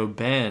an arrow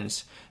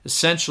bends.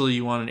 Essentially,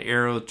 you want an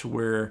arrow to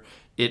where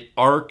it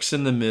arcs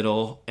in the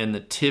middle and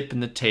the tip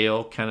and the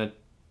tail kind of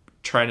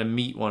try to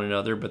meet one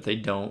another, but they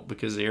don't,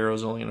 because the arrow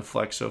is only going to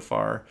flex so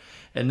far.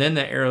 And then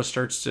the arrow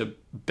starts to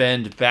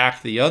bend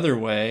back the other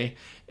way.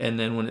 And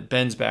then when it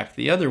bends back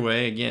the other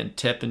way, again,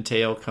 tip and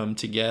tail come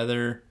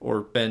together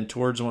or bend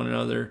towards one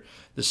another.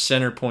 The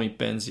center point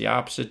bends the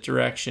opposite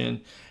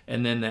direction.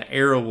 And then the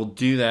arrow will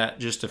do that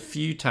just a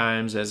few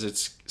times as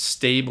it's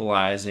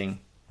stabilizing.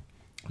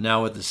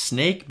 Now with the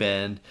snake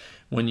bend,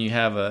 when you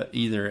have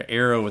either an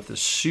arrow with a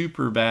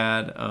super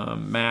bad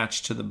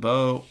match to the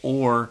bow,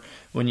 or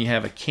when you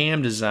have a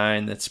cam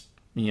design that's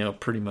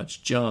pretty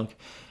much junk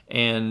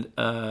and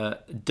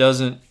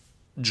doesn't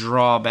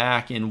draw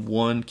back in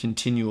one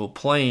continual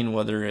plane,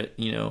 whether it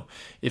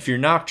if your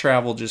knock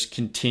travel just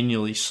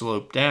continually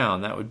sloped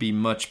down, that would be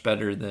much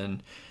better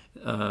than,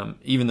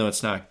 even though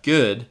it's not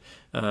good,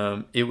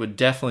 it would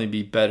definitely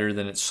be better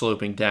than it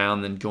sloping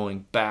down than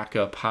going back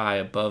up high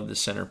above the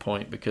center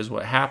point. Because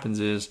what happens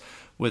is,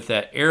 with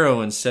that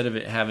arrow, instead of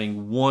it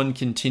having one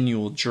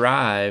continual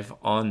drive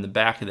on the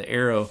back of the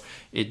arrow,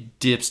 it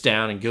dips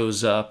down and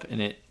goes up,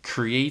 and it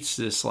creates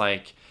this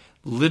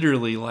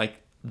literally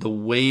like the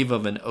wave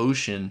of an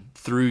ocean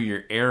through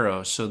your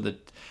arrow, so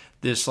that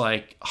this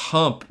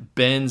hump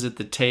bends at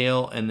the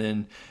tail and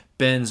then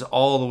bends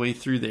all the way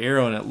through the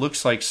arrow, and it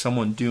looks like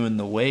someone doing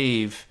the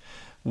wave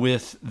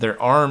with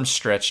their arms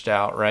stretched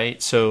out,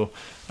 right? So,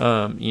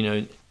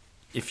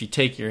 if you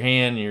take your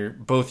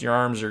hand, both your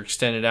arms are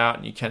extended out,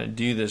 and you kind of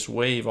do this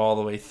wave all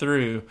the way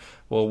through.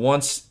 Well,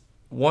 once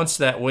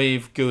that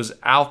wave goes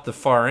out the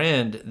far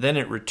end, then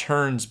it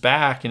returns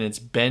back, and it's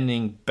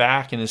bending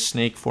back in a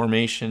snake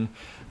formation,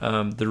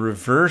 the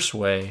reverse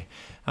way,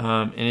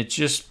 and it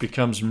just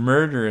becomes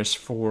murderous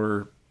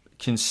for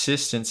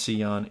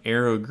consistency on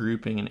arrow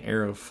grouping and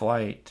arrow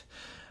flight.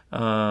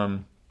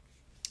 And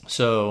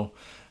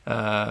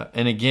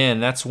again,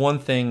 that's one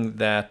thing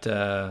that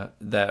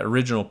that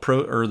original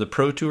the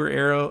Pro Tour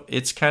arrow,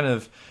 it's kind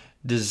of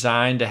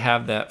designed to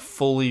have that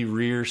fully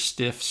rear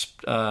stiff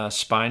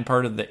spine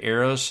part of the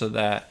arrow, so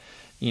that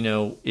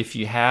if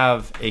you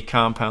have a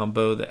compound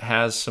bow that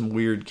has some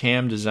weird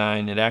cam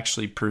design, it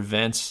actually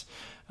prevents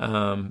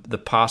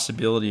the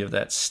possibility of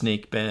that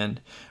snake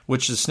bend,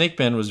 which the snake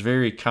bend was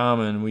very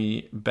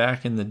common.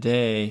 Back in the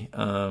day,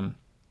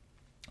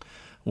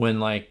 when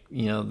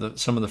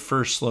some of the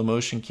first slow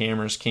motion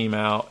cameras came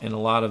out, and a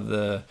lot of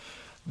the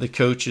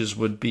coaches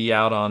would be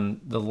out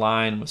on the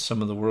line with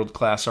some of the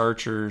world-class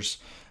archers,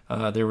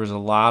 there was a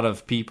lot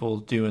of people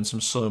doing some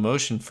slow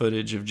motion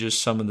footage of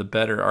just some of the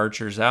better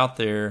archers out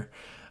there,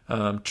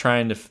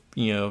 trying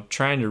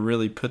to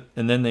really put,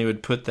 and then they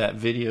would put that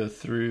video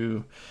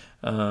through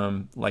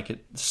the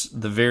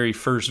very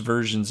first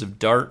versions of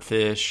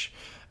Dartfish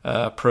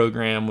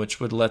program, which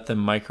would let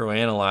them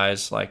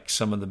microanalyze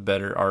some of the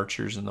better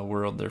archers in the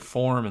world, their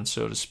form, and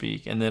so to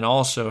speak, and then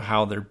also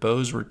how their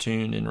bows were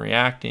tuned and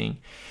reacting.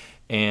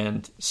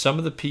 And some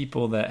of the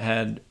people that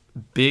had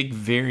big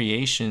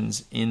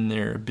variations in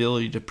their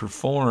ability to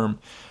perform,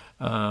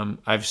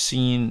 I've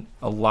seen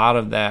a lot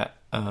of that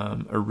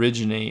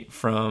originate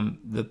from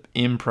the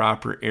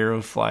improper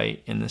arrow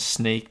flight and the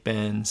snake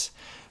bends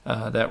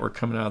that were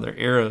coming out of their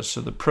arrows. So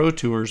the Pro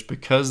Tours,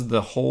 because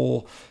the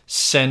whole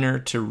center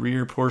to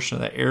rear portion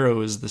of the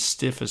arrow is the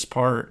stiffest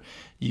part,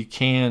 you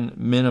can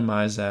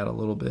minimize that a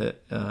little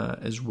bit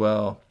as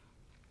well.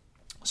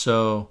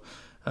 So,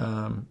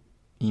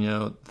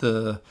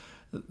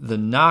 the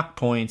knock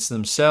points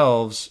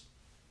themselves,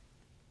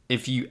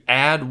 if you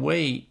add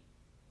weight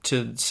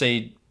to,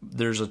 say,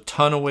 there's a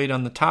ton of weight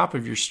on the top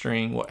of your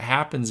string, what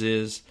happens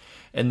is,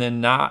 and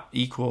then not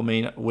equal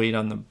weight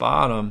on the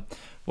bottom,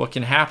 what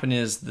can happen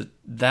is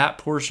that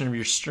portion of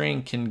your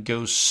string can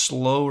go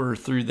slower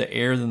through the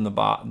air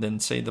than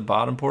say the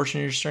bottom portion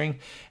of your string,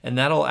 and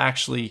that'll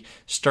actually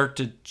start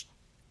to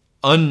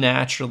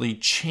unnaturally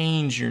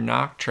change your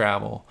knock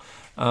travel.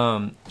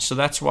 So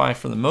that's why,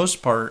 for the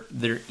most part,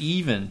 they're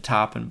even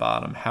top and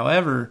bottom.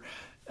 However,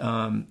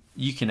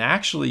 you can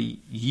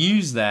actually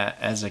use that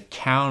as a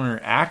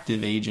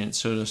counteractive agent,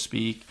 so to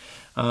speak.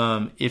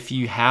 If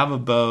you have a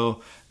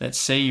bow that,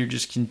 say, you're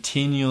just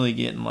continually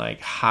getting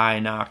high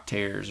knock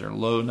tears or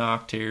low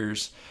knock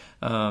tears,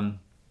 and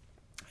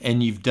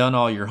you've done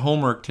all your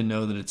homework to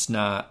know that it's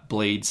not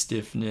blade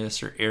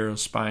stiffness or arrow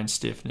spine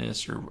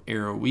stiffness or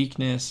arrow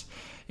weakness,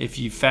 if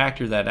you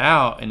factor that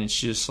out and it's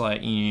just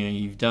like,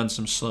 you've done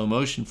some slow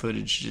motion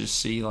footage, you just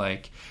see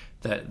like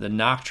that the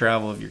knock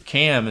travel of your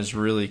cam is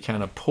really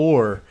kind of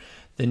poor,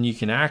 then you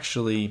can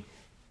actually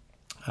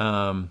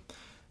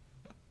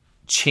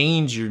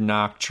change your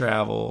knock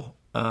travel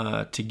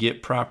to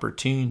get proper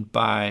tuned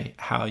by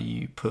how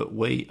you put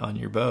weight on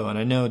your bow. And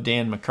I know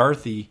Dan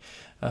McCarthy,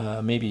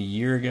 maybe a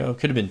year ago,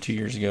 could have been 2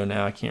 years ago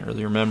now, I can't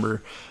really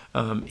remember.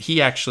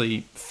 He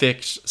actually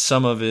fixed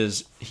some of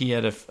his. He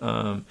had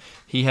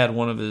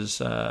one of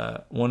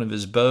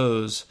his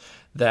bows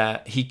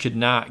that he could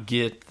not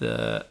get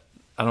the.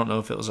 I don't know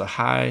if it was a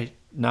high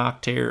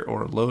Noctair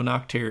or a low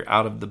Noctair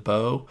out of the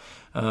bow.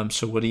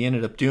 So what he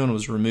ended up doing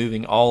was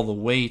removing all the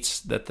weights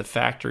that the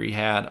factory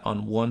had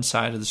on one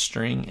side of the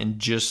string and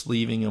just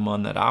leaving them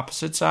on that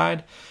opposite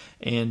side,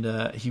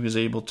 and he was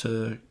able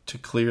to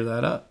clear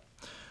that up.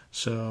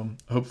 So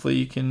hopefully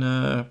you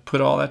can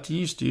put all that to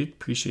use, dude.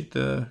 Appreciate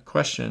the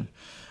question.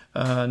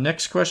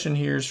 Next question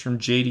here is from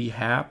JD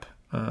Happ.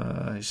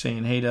 He's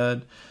saying, "Hey,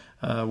 Dud,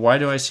 why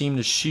do I seem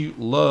to shoot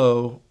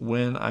low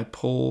when I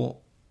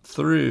pull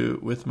through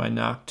with my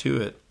knock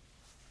to it?"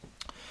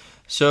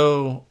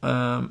 So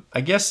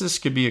I guess this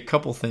could be a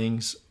couple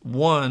things.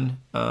 One,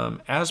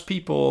 as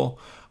people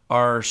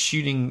are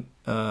shooting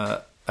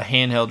a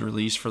handheld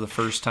release for the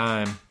first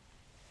time,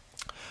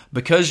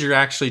 because you're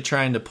actually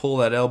trying to pull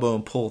that elbow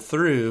and pull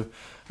through,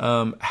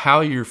 how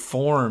your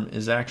form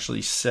is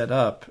actually set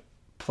up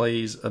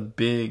plays a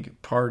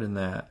big part in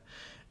that.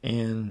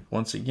 And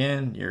once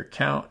again, your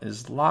account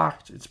is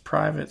locked. It's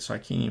private, so I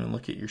can't even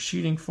look at your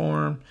shooting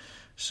form.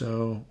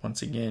 So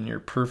once again, you're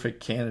a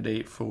perfect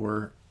candidate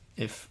for,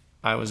 if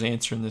I was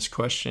answering this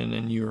question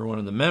and you were one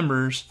of the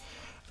members,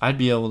 I'd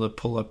be able to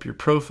pull up your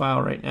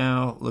profile right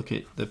now, look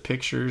at the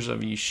pictures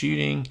of you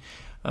shooting,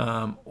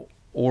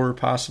 or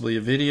possibly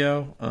a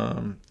video,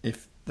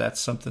 if that's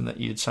something that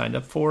you had signed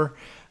up for.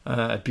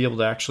 I'd be able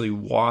to actually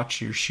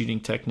watch your shooting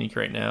technique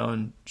right now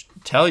and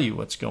tell you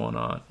what's going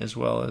on, as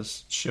well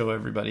as show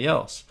everybody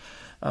else.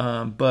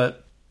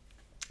 But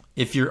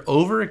if you're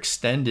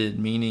overextended,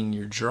 meaning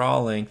your draw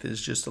length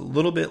is just a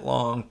little bit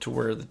long to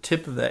where the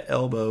tip of that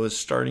elbow is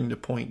starting to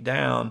point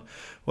down,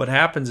 what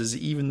happens is,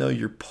 even though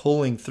you're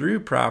pulling through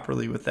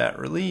properly with that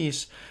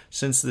release,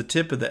 since the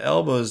tip of the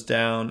elbow is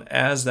down,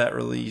 as that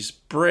release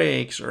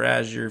breaks, or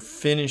as you're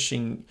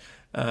finishing,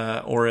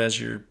 I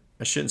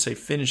shouldn't say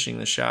finishing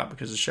the shot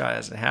because the shot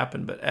hasn't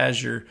happened, but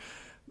as you're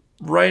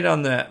right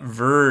on that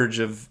verge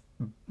of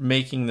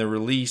making the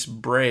release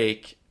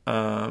break,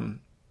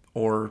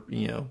 or,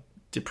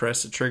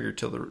 depress the trigger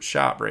till the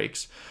shot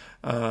breaks,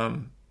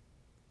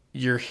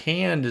 your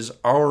hand is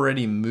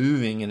already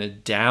moving in a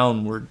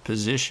downward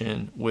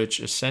position, which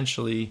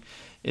essentially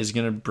is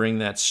going to bring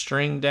that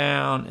string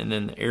down, and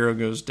then the arrow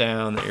goes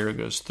down, the arrow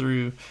goes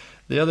through.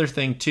 The other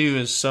thing too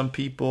is, some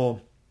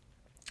people,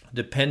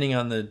 depending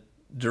on the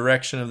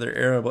direction of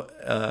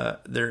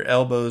their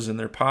elbows and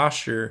their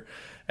posture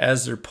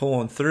as they're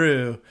pulling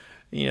through,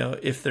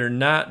 if they're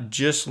not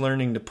just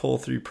learning to pull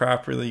through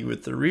properly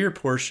with the rear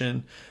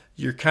portion,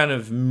 you're kind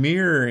of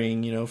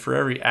mirroring, for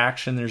every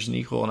action there's an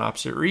equal and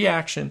opposite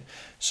reaction.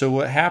 So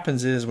what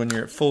happens is, when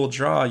you're at full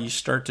draw, you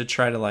start to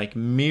try to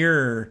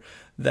mirror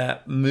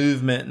that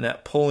movement and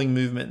that pulling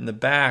movement in the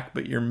back,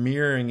 but you're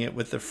mirroring it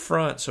with the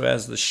front. So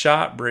as the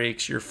shot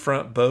breaks, your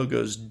front bow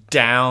goes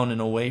down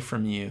and away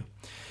from you.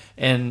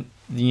 And,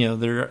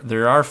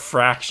 there are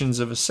fractions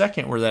of a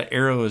second where that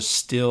arrow is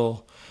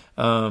still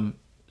on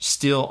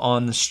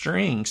the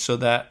string. So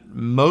that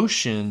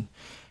motion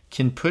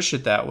can push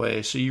it that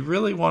way. So you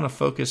really want to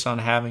focus on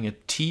having a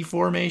T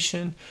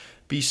formation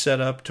be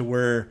set up to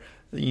where,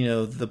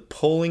 the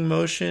pulling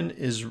motion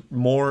is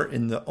more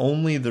in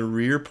only the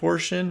rear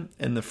portion,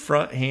 and the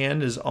front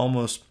hand is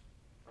almost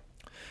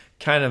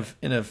kind of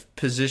in a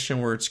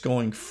position where it's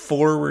going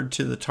forward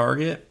to the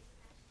target.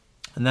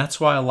 And that's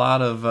why a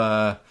lot of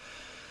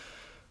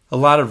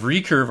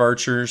recurve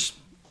archers,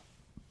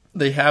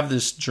 they have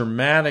this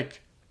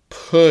dramatic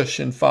push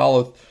and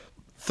follow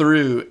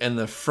through, and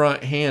the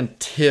front hand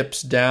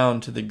tips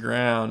down to the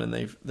ground,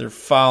 and they're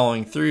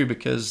following through,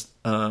 because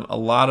a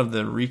lot of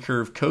the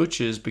recurve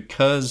coaches,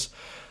 because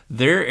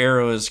their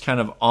arrow is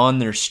kind of on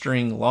their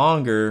string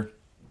longer,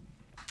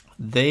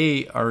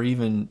 they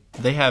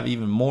have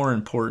even more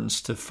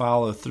importance to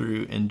follow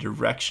through in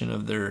direction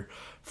of their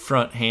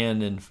front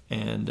hand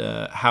and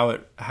how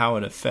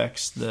it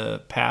affects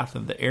the path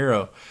of the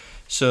arrow.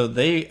 So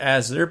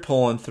as they're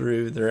pulling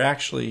through, they're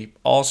actually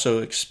also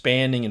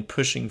expanding and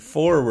pushing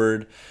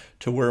forward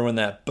to where, when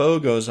that bow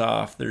goes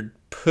off, they're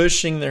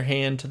pushing their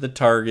hand to the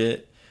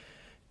target,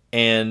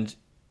 and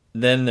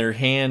then their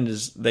hand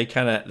they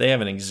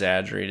have an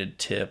exaggerated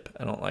tip.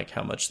 I don't like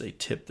how much they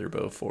tip their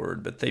bow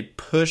forward, but they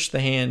push the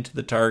hand to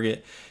the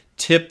target,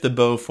 tip the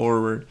bow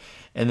forward,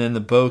 and then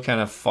the bow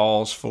kind of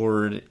falls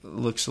forward. It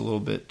looks a little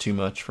bit too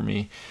much for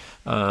me.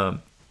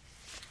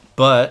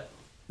 But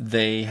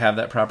they have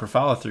that proper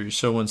follow through.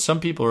 So when some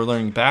people are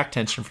learning back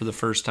tension for the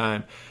first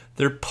time,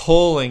 they're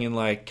pulling and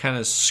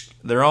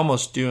they're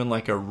almost doing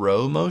like a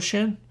row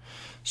motion.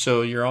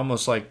 So you're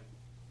almost like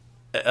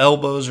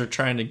elbows are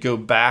trying to go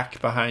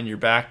back behind your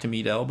back to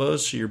meet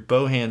elbows, so your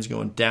bow hand's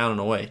going down and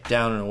away,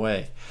 down and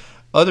away.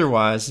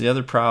 Otherwise, the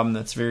other problem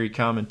that's very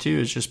common too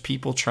is just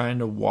people trying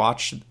to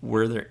watch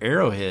where their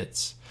arrow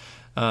hits.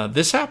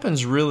 This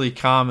happens really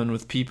common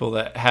with people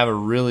that have a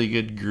really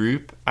good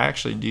group. I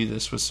actually do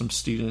this with some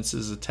students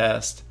as a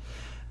test.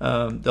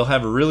 They'll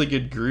have a really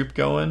good group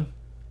going,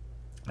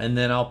 and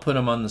then I'll put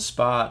them on the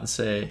spot and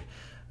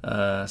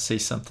say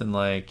something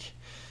like,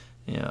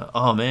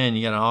 oh man,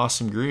 you got an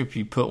awesome group.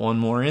 You put one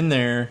more in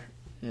there,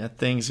 that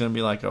thing's going to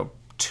be like a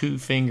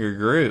 2-finger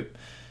group.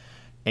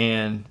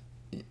 And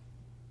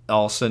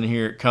all of a sudden,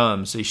 here it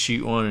comes. They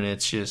shoot one, and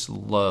it's just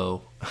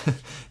low.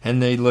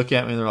 And they look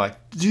at me, and they're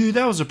like, dude,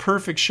 that was a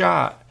perfect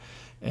shot.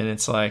 And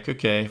it's like,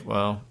 okay,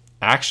 well,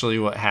 actually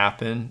what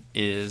happened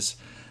is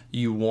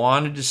you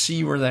wanted to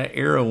see where that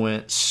arrow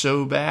went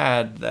so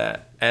bad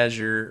that as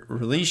your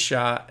release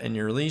shot and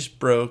your release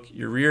broke,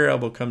 your rear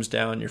elbow comes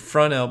down, your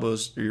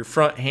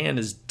front hand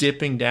is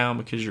dipping down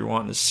because you're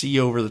wanting to see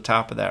over the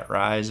top of that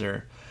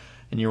riser,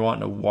 and you're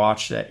wanting to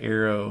watch that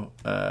arrow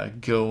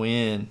go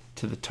in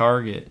to the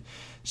target.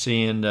 So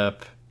you end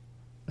up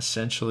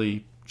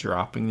essentially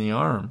dropping the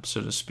arm,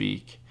 so to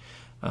speak.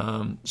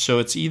 So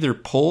it's either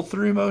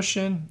pull-through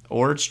motion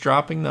or it's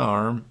dropping the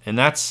arm, and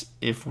that's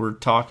if we're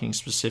talking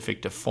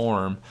specific to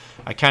form.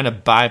 I kind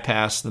of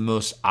bypass the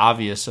most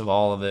obvious of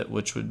all of it,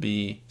 which would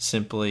be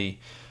simply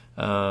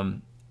the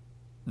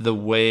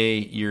way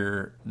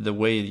your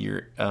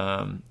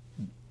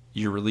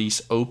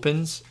release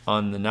opens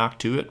on the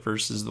Noctuit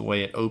versus the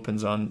way it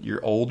opens on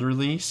your old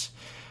release.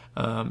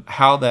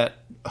 How that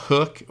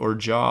hook or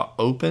jaw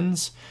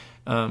opens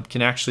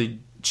can actually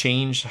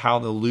change how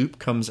the loop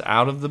comes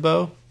out of the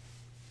bow.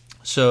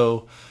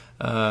 So,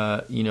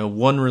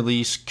 one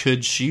release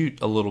could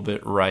shoot a little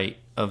bit right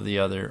of the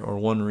other, or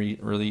one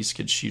release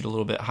could shoot a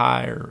little bit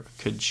high or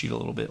could shoot a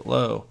little bit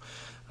low.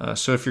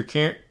 So if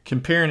you're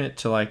comparing it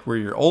to like where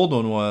your old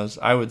one was,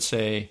 I would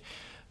say,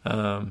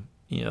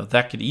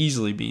 that could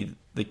easily be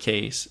the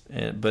case.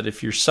 But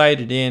if you're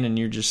sighted in and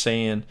you're just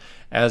saying,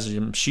 as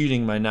I'm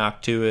shooting my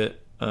Noctuit,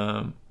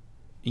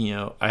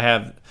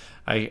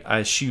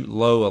 I shoot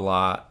low a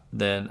lot,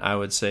 then I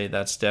would say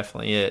that's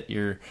definitely it.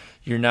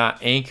 You're not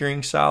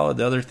anchoring solid.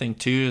 The other thing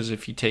too is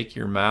if you take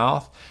your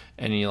mouth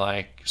and you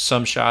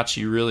some shots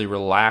you really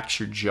relax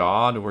your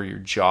jaw to where your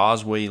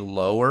jaw's way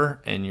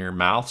lower and your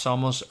mouth's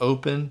almost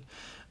open,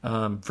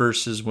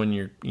 versus when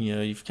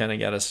you've kind of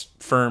got a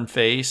firm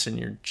face and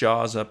your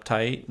jaw's up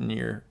tight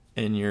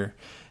and your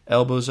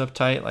elbows up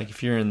tight. Like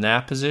if you're in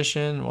that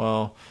position,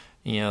 well,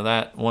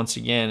 that once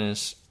again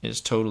is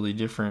totally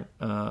different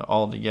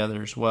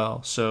altogether as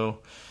well.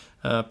 So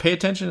pay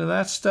attention to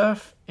that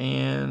stuff,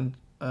 and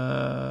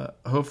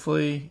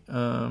hopefully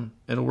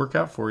it'll work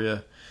out for you.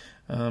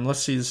 Let's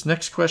see, this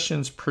next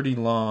question's pretty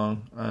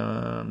long.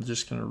 I'm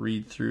just going to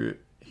read through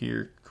it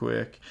here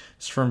quick.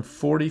 It's from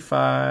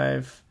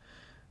 45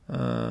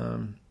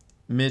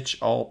 Mitch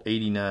Alt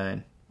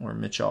 89, or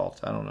Mitch Alt,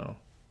 I don't know.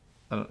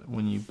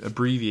 When you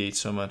abbreviate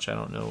so much, I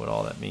don't know what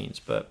all that means.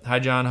 But hi,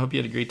 John. Hope you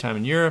had a great time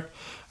in Europe.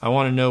 I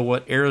want to know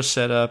what arrow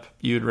setup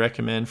you would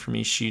recommend for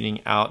me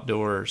shooting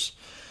outdoors.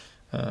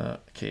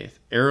 Okay,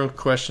 arrow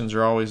questions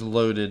are always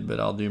loaded, but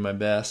I'll do my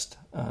best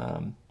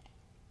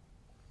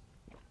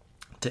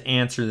to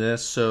answer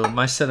this. So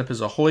my setup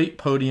is a Hoyt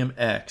Podium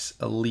X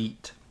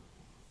Elite.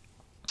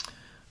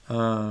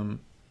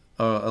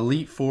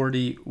 Elite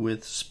 40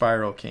 with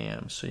spiral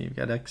cams. So you've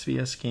got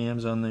XVS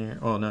cams on there.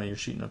 Oh, no, you're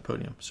shooting a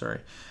Podium.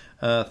 Sorry.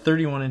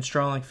 31-inch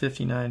draw length,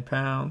 59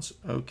 pounds.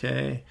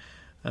 Okay.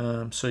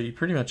 So you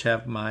pretty much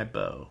have my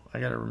bow. I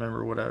got to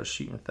remember what I was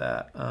shooting with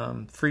that.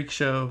 Freak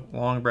Show,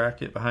 long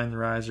bracket behind the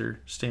riser,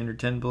 standard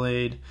 10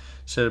 blade,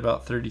 set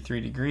about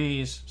 33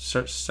 degrees.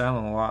 Starts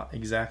sounding a lot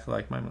exactly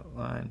like my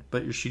line,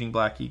 but you're shooting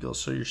Black Eagle.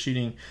 So you're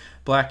shooting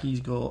Black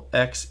Eagle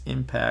X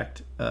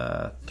Impact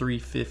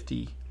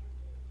 350,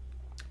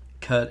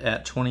 cut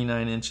at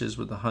 29 inches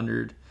with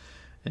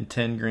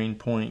 110 grain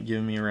point,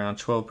 giving me around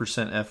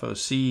 12%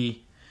 FOC.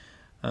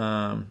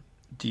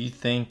 Do you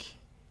think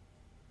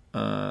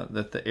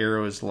that the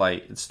arrow is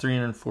light? It's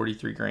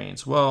 343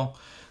 grains. Well,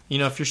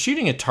 if you're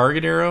shooting a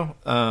target arrow,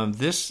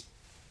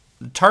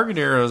 target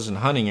arrows and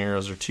hunting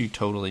arrows are two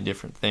totally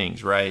different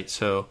things, right?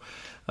 So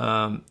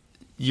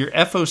your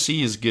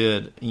FOC is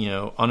good.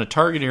 On a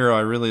target arrow,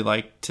 I really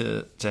like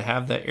to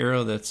have that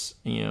arrow that's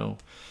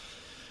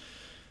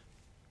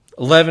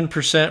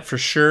 11% for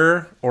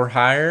sure or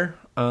higher.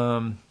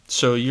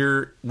 So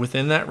you're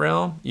within that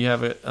realm. You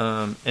have it,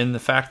 and the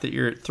fact that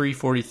you're at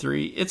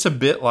 343, it's a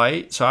bit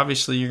light. So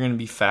obviously you're going to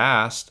be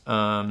fast.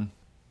 But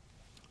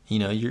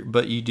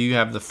you do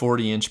have the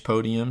 40-inch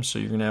Podium, so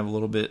you're going to have a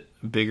little bit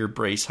bigger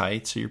brace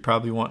height. So you're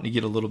probably wanting to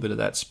get a little bit of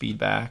that speed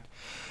back.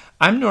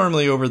 I'm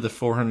normally over the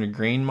 400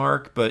 grain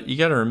mark, but you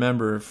got to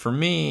remember, for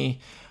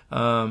me,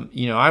 I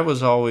kind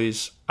of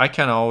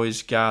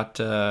always got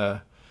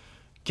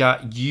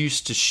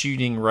used to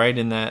shooting right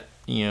in that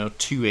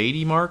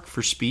 280 mark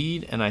for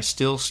speed, and I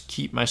still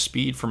keep my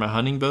speed for my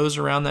hunting bows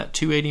around that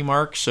 280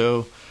 mark.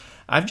 So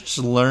I've just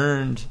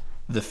learned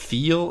the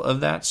feel of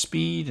that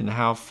speed and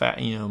how fat,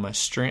 my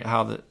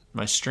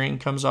string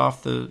comes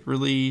off the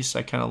release.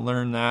 I kind of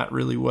learned that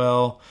really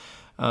well.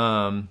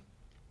 And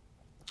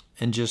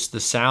just the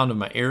sound of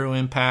my arrow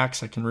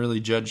impacts. I can really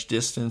judge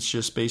distance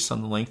just based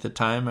on the length of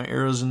time my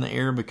arrow's in the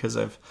air because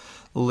I've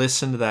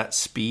listened to that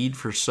speed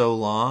for so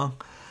long.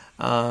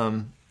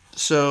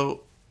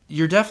 So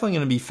you're definitely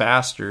going to be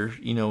faster,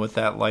 with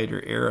that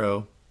lighter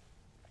arrow.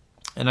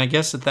 And I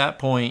guess at that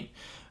point,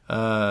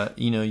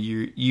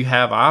 you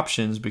have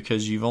options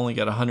because you've only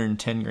got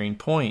 110 grain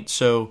point.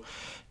 So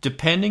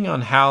depending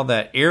on how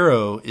that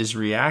arrow is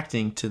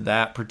reacting to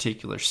that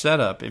particular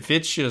setup, if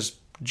it's just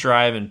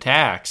driving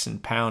tacks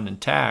and pounding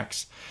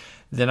tacks,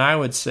 then I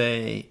would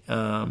say,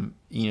 I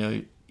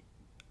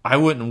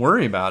wouldn't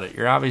worry about it.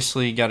 You're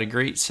obviously got a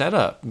great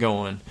setup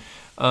going.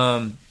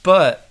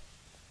 But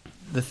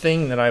the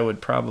thing that I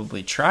would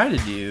probably try to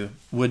do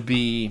would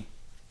be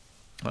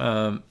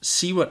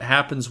see what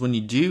happens when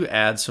you do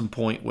add some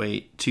point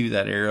weight to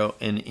that arrow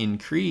and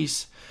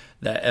increase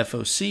that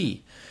FOC.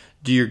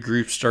 Do your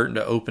groups starting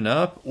to open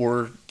up,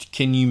 or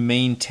can you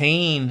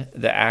maintain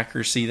the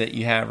accuracy that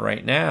you have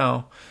right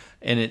now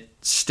and it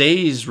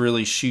stays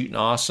really shooting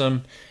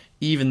awesome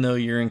even though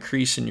you're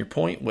increasing your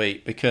point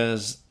weight?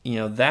 Because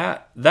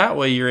that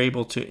way you're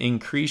able to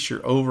increase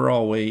your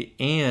overall weight,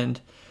 and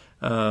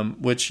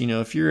which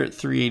if you're at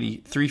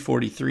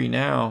 343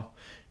 now,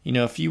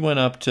 if you went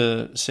up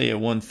to say a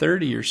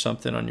 130 or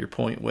something on your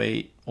point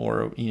weight,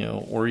 or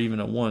even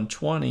a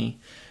 120,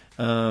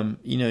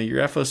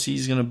 your FOC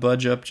is going to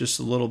budge up just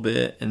a little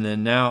bit, and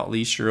then now at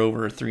least you're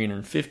over a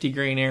 350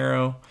 grain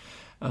arrow.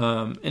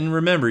 And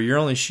remember, you're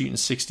only shooting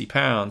 60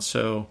 pounds,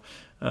 so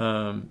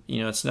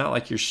it's not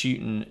like you're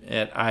shooting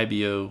at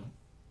IBO,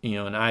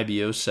 an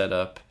IBO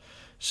setup.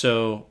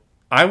 So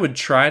I would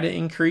try to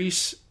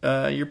increase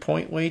your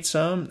point weight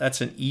some.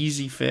 That's an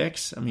easy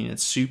fix. I mean,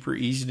 it's super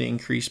easy to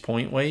increase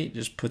point weight.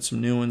 Just put some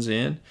new ones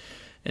in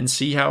and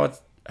see how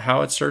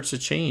it starts to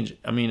change.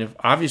 I mean, if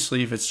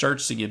it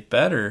starts to get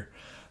better,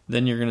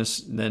 then you're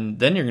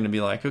gonna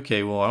be like,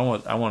 okay, well, I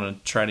want to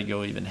try to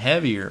go even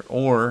heavier.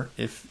 Or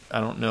if I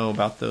don't know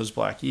about those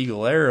Black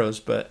Eagle arrows,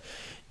 but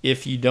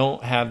if you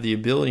don't have the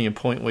ability and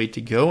point weight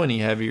to go any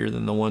heavier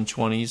than the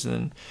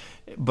 120s,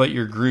 but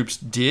your groups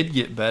did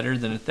get better,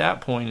 then at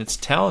that point it's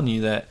telling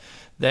you that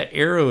that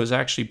arrow is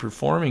actually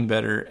performing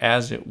better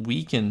as it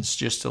weakens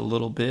just a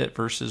little bit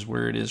versus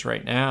where it is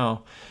right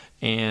now.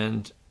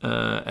 And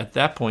at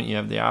that point you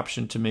have the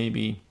option to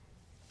maybe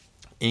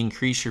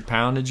increase your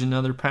poundage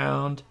another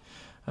pound.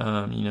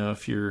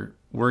 If you're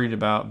worried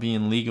about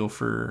being legal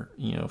for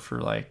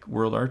like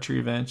world archery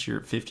events, you're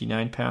at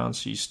 59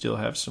 pounds, so you still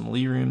have some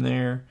lee room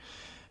there.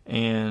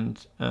 And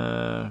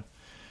that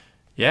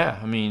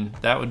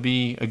would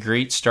be a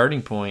great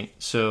starting point.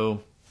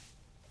 So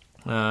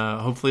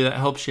hopefully that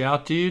helps you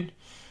out, dude.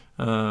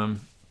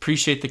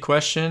 Appreciate the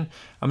question.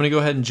 I'm going to go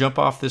ahead and jump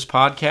off this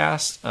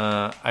podcast.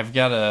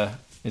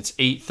 It's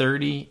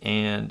 8:30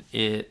 and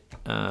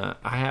I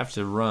have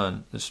to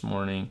run this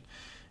morning,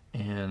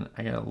 and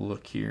I got to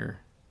look here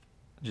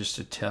just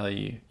to tell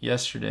you.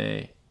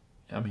 Yesterday,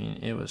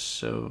 it was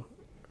so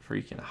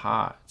freaking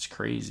hot. It's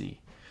crazy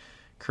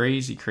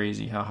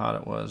how hot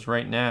it was.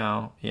 Right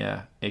now,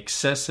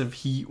 excessive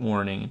heat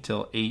warning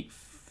until 8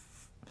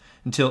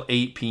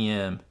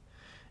 p.m.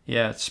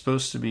 Yeah, it's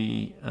supposed to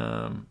be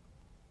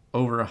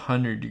over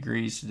 100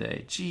 degrees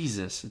today.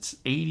 Jesus, it's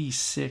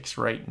 86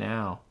 right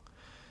now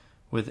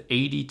with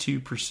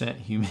 82%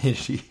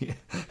 humidity.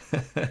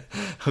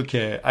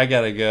 Okay, I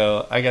gotta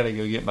go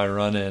get my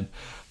run in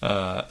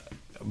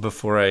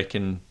before I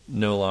can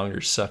no longer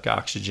suck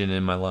oxygen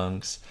in my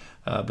lungs.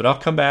 But I'll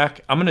come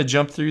back. I'm going to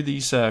jump through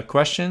these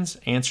questions,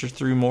 answer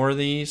through more of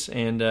these,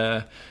 and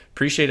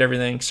appreciate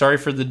everything. Sorry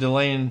for the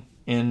delay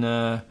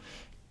in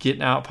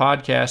getting out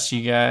podcasts,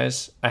 you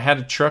guys. I had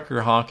a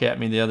trucker honk at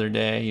me the other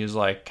day. He was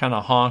like kind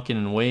of honking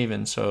and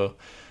waving, so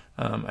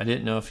I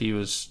didn't know if he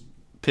was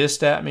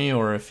pissed at me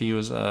or if he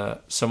was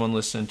someone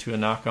listening to a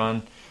Knock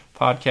On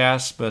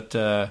podcast. But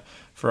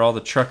for all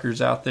the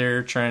truckers out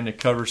there trying to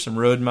cover some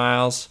road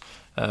miles,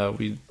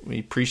 we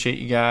appreciate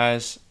you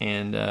guys,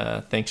 and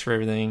thanks for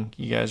everything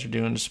you guys are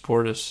doing to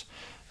support us.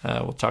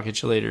 We'll talk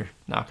at you later.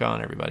 Knock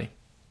on, everybody.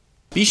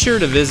 Be sure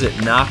to visit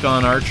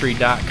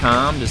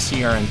knockonarchery.com to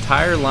see our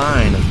entire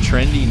line of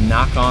trendy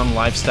knock-on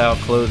lifestyle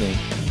clothing.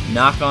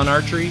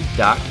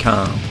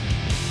 knockonarchery.com.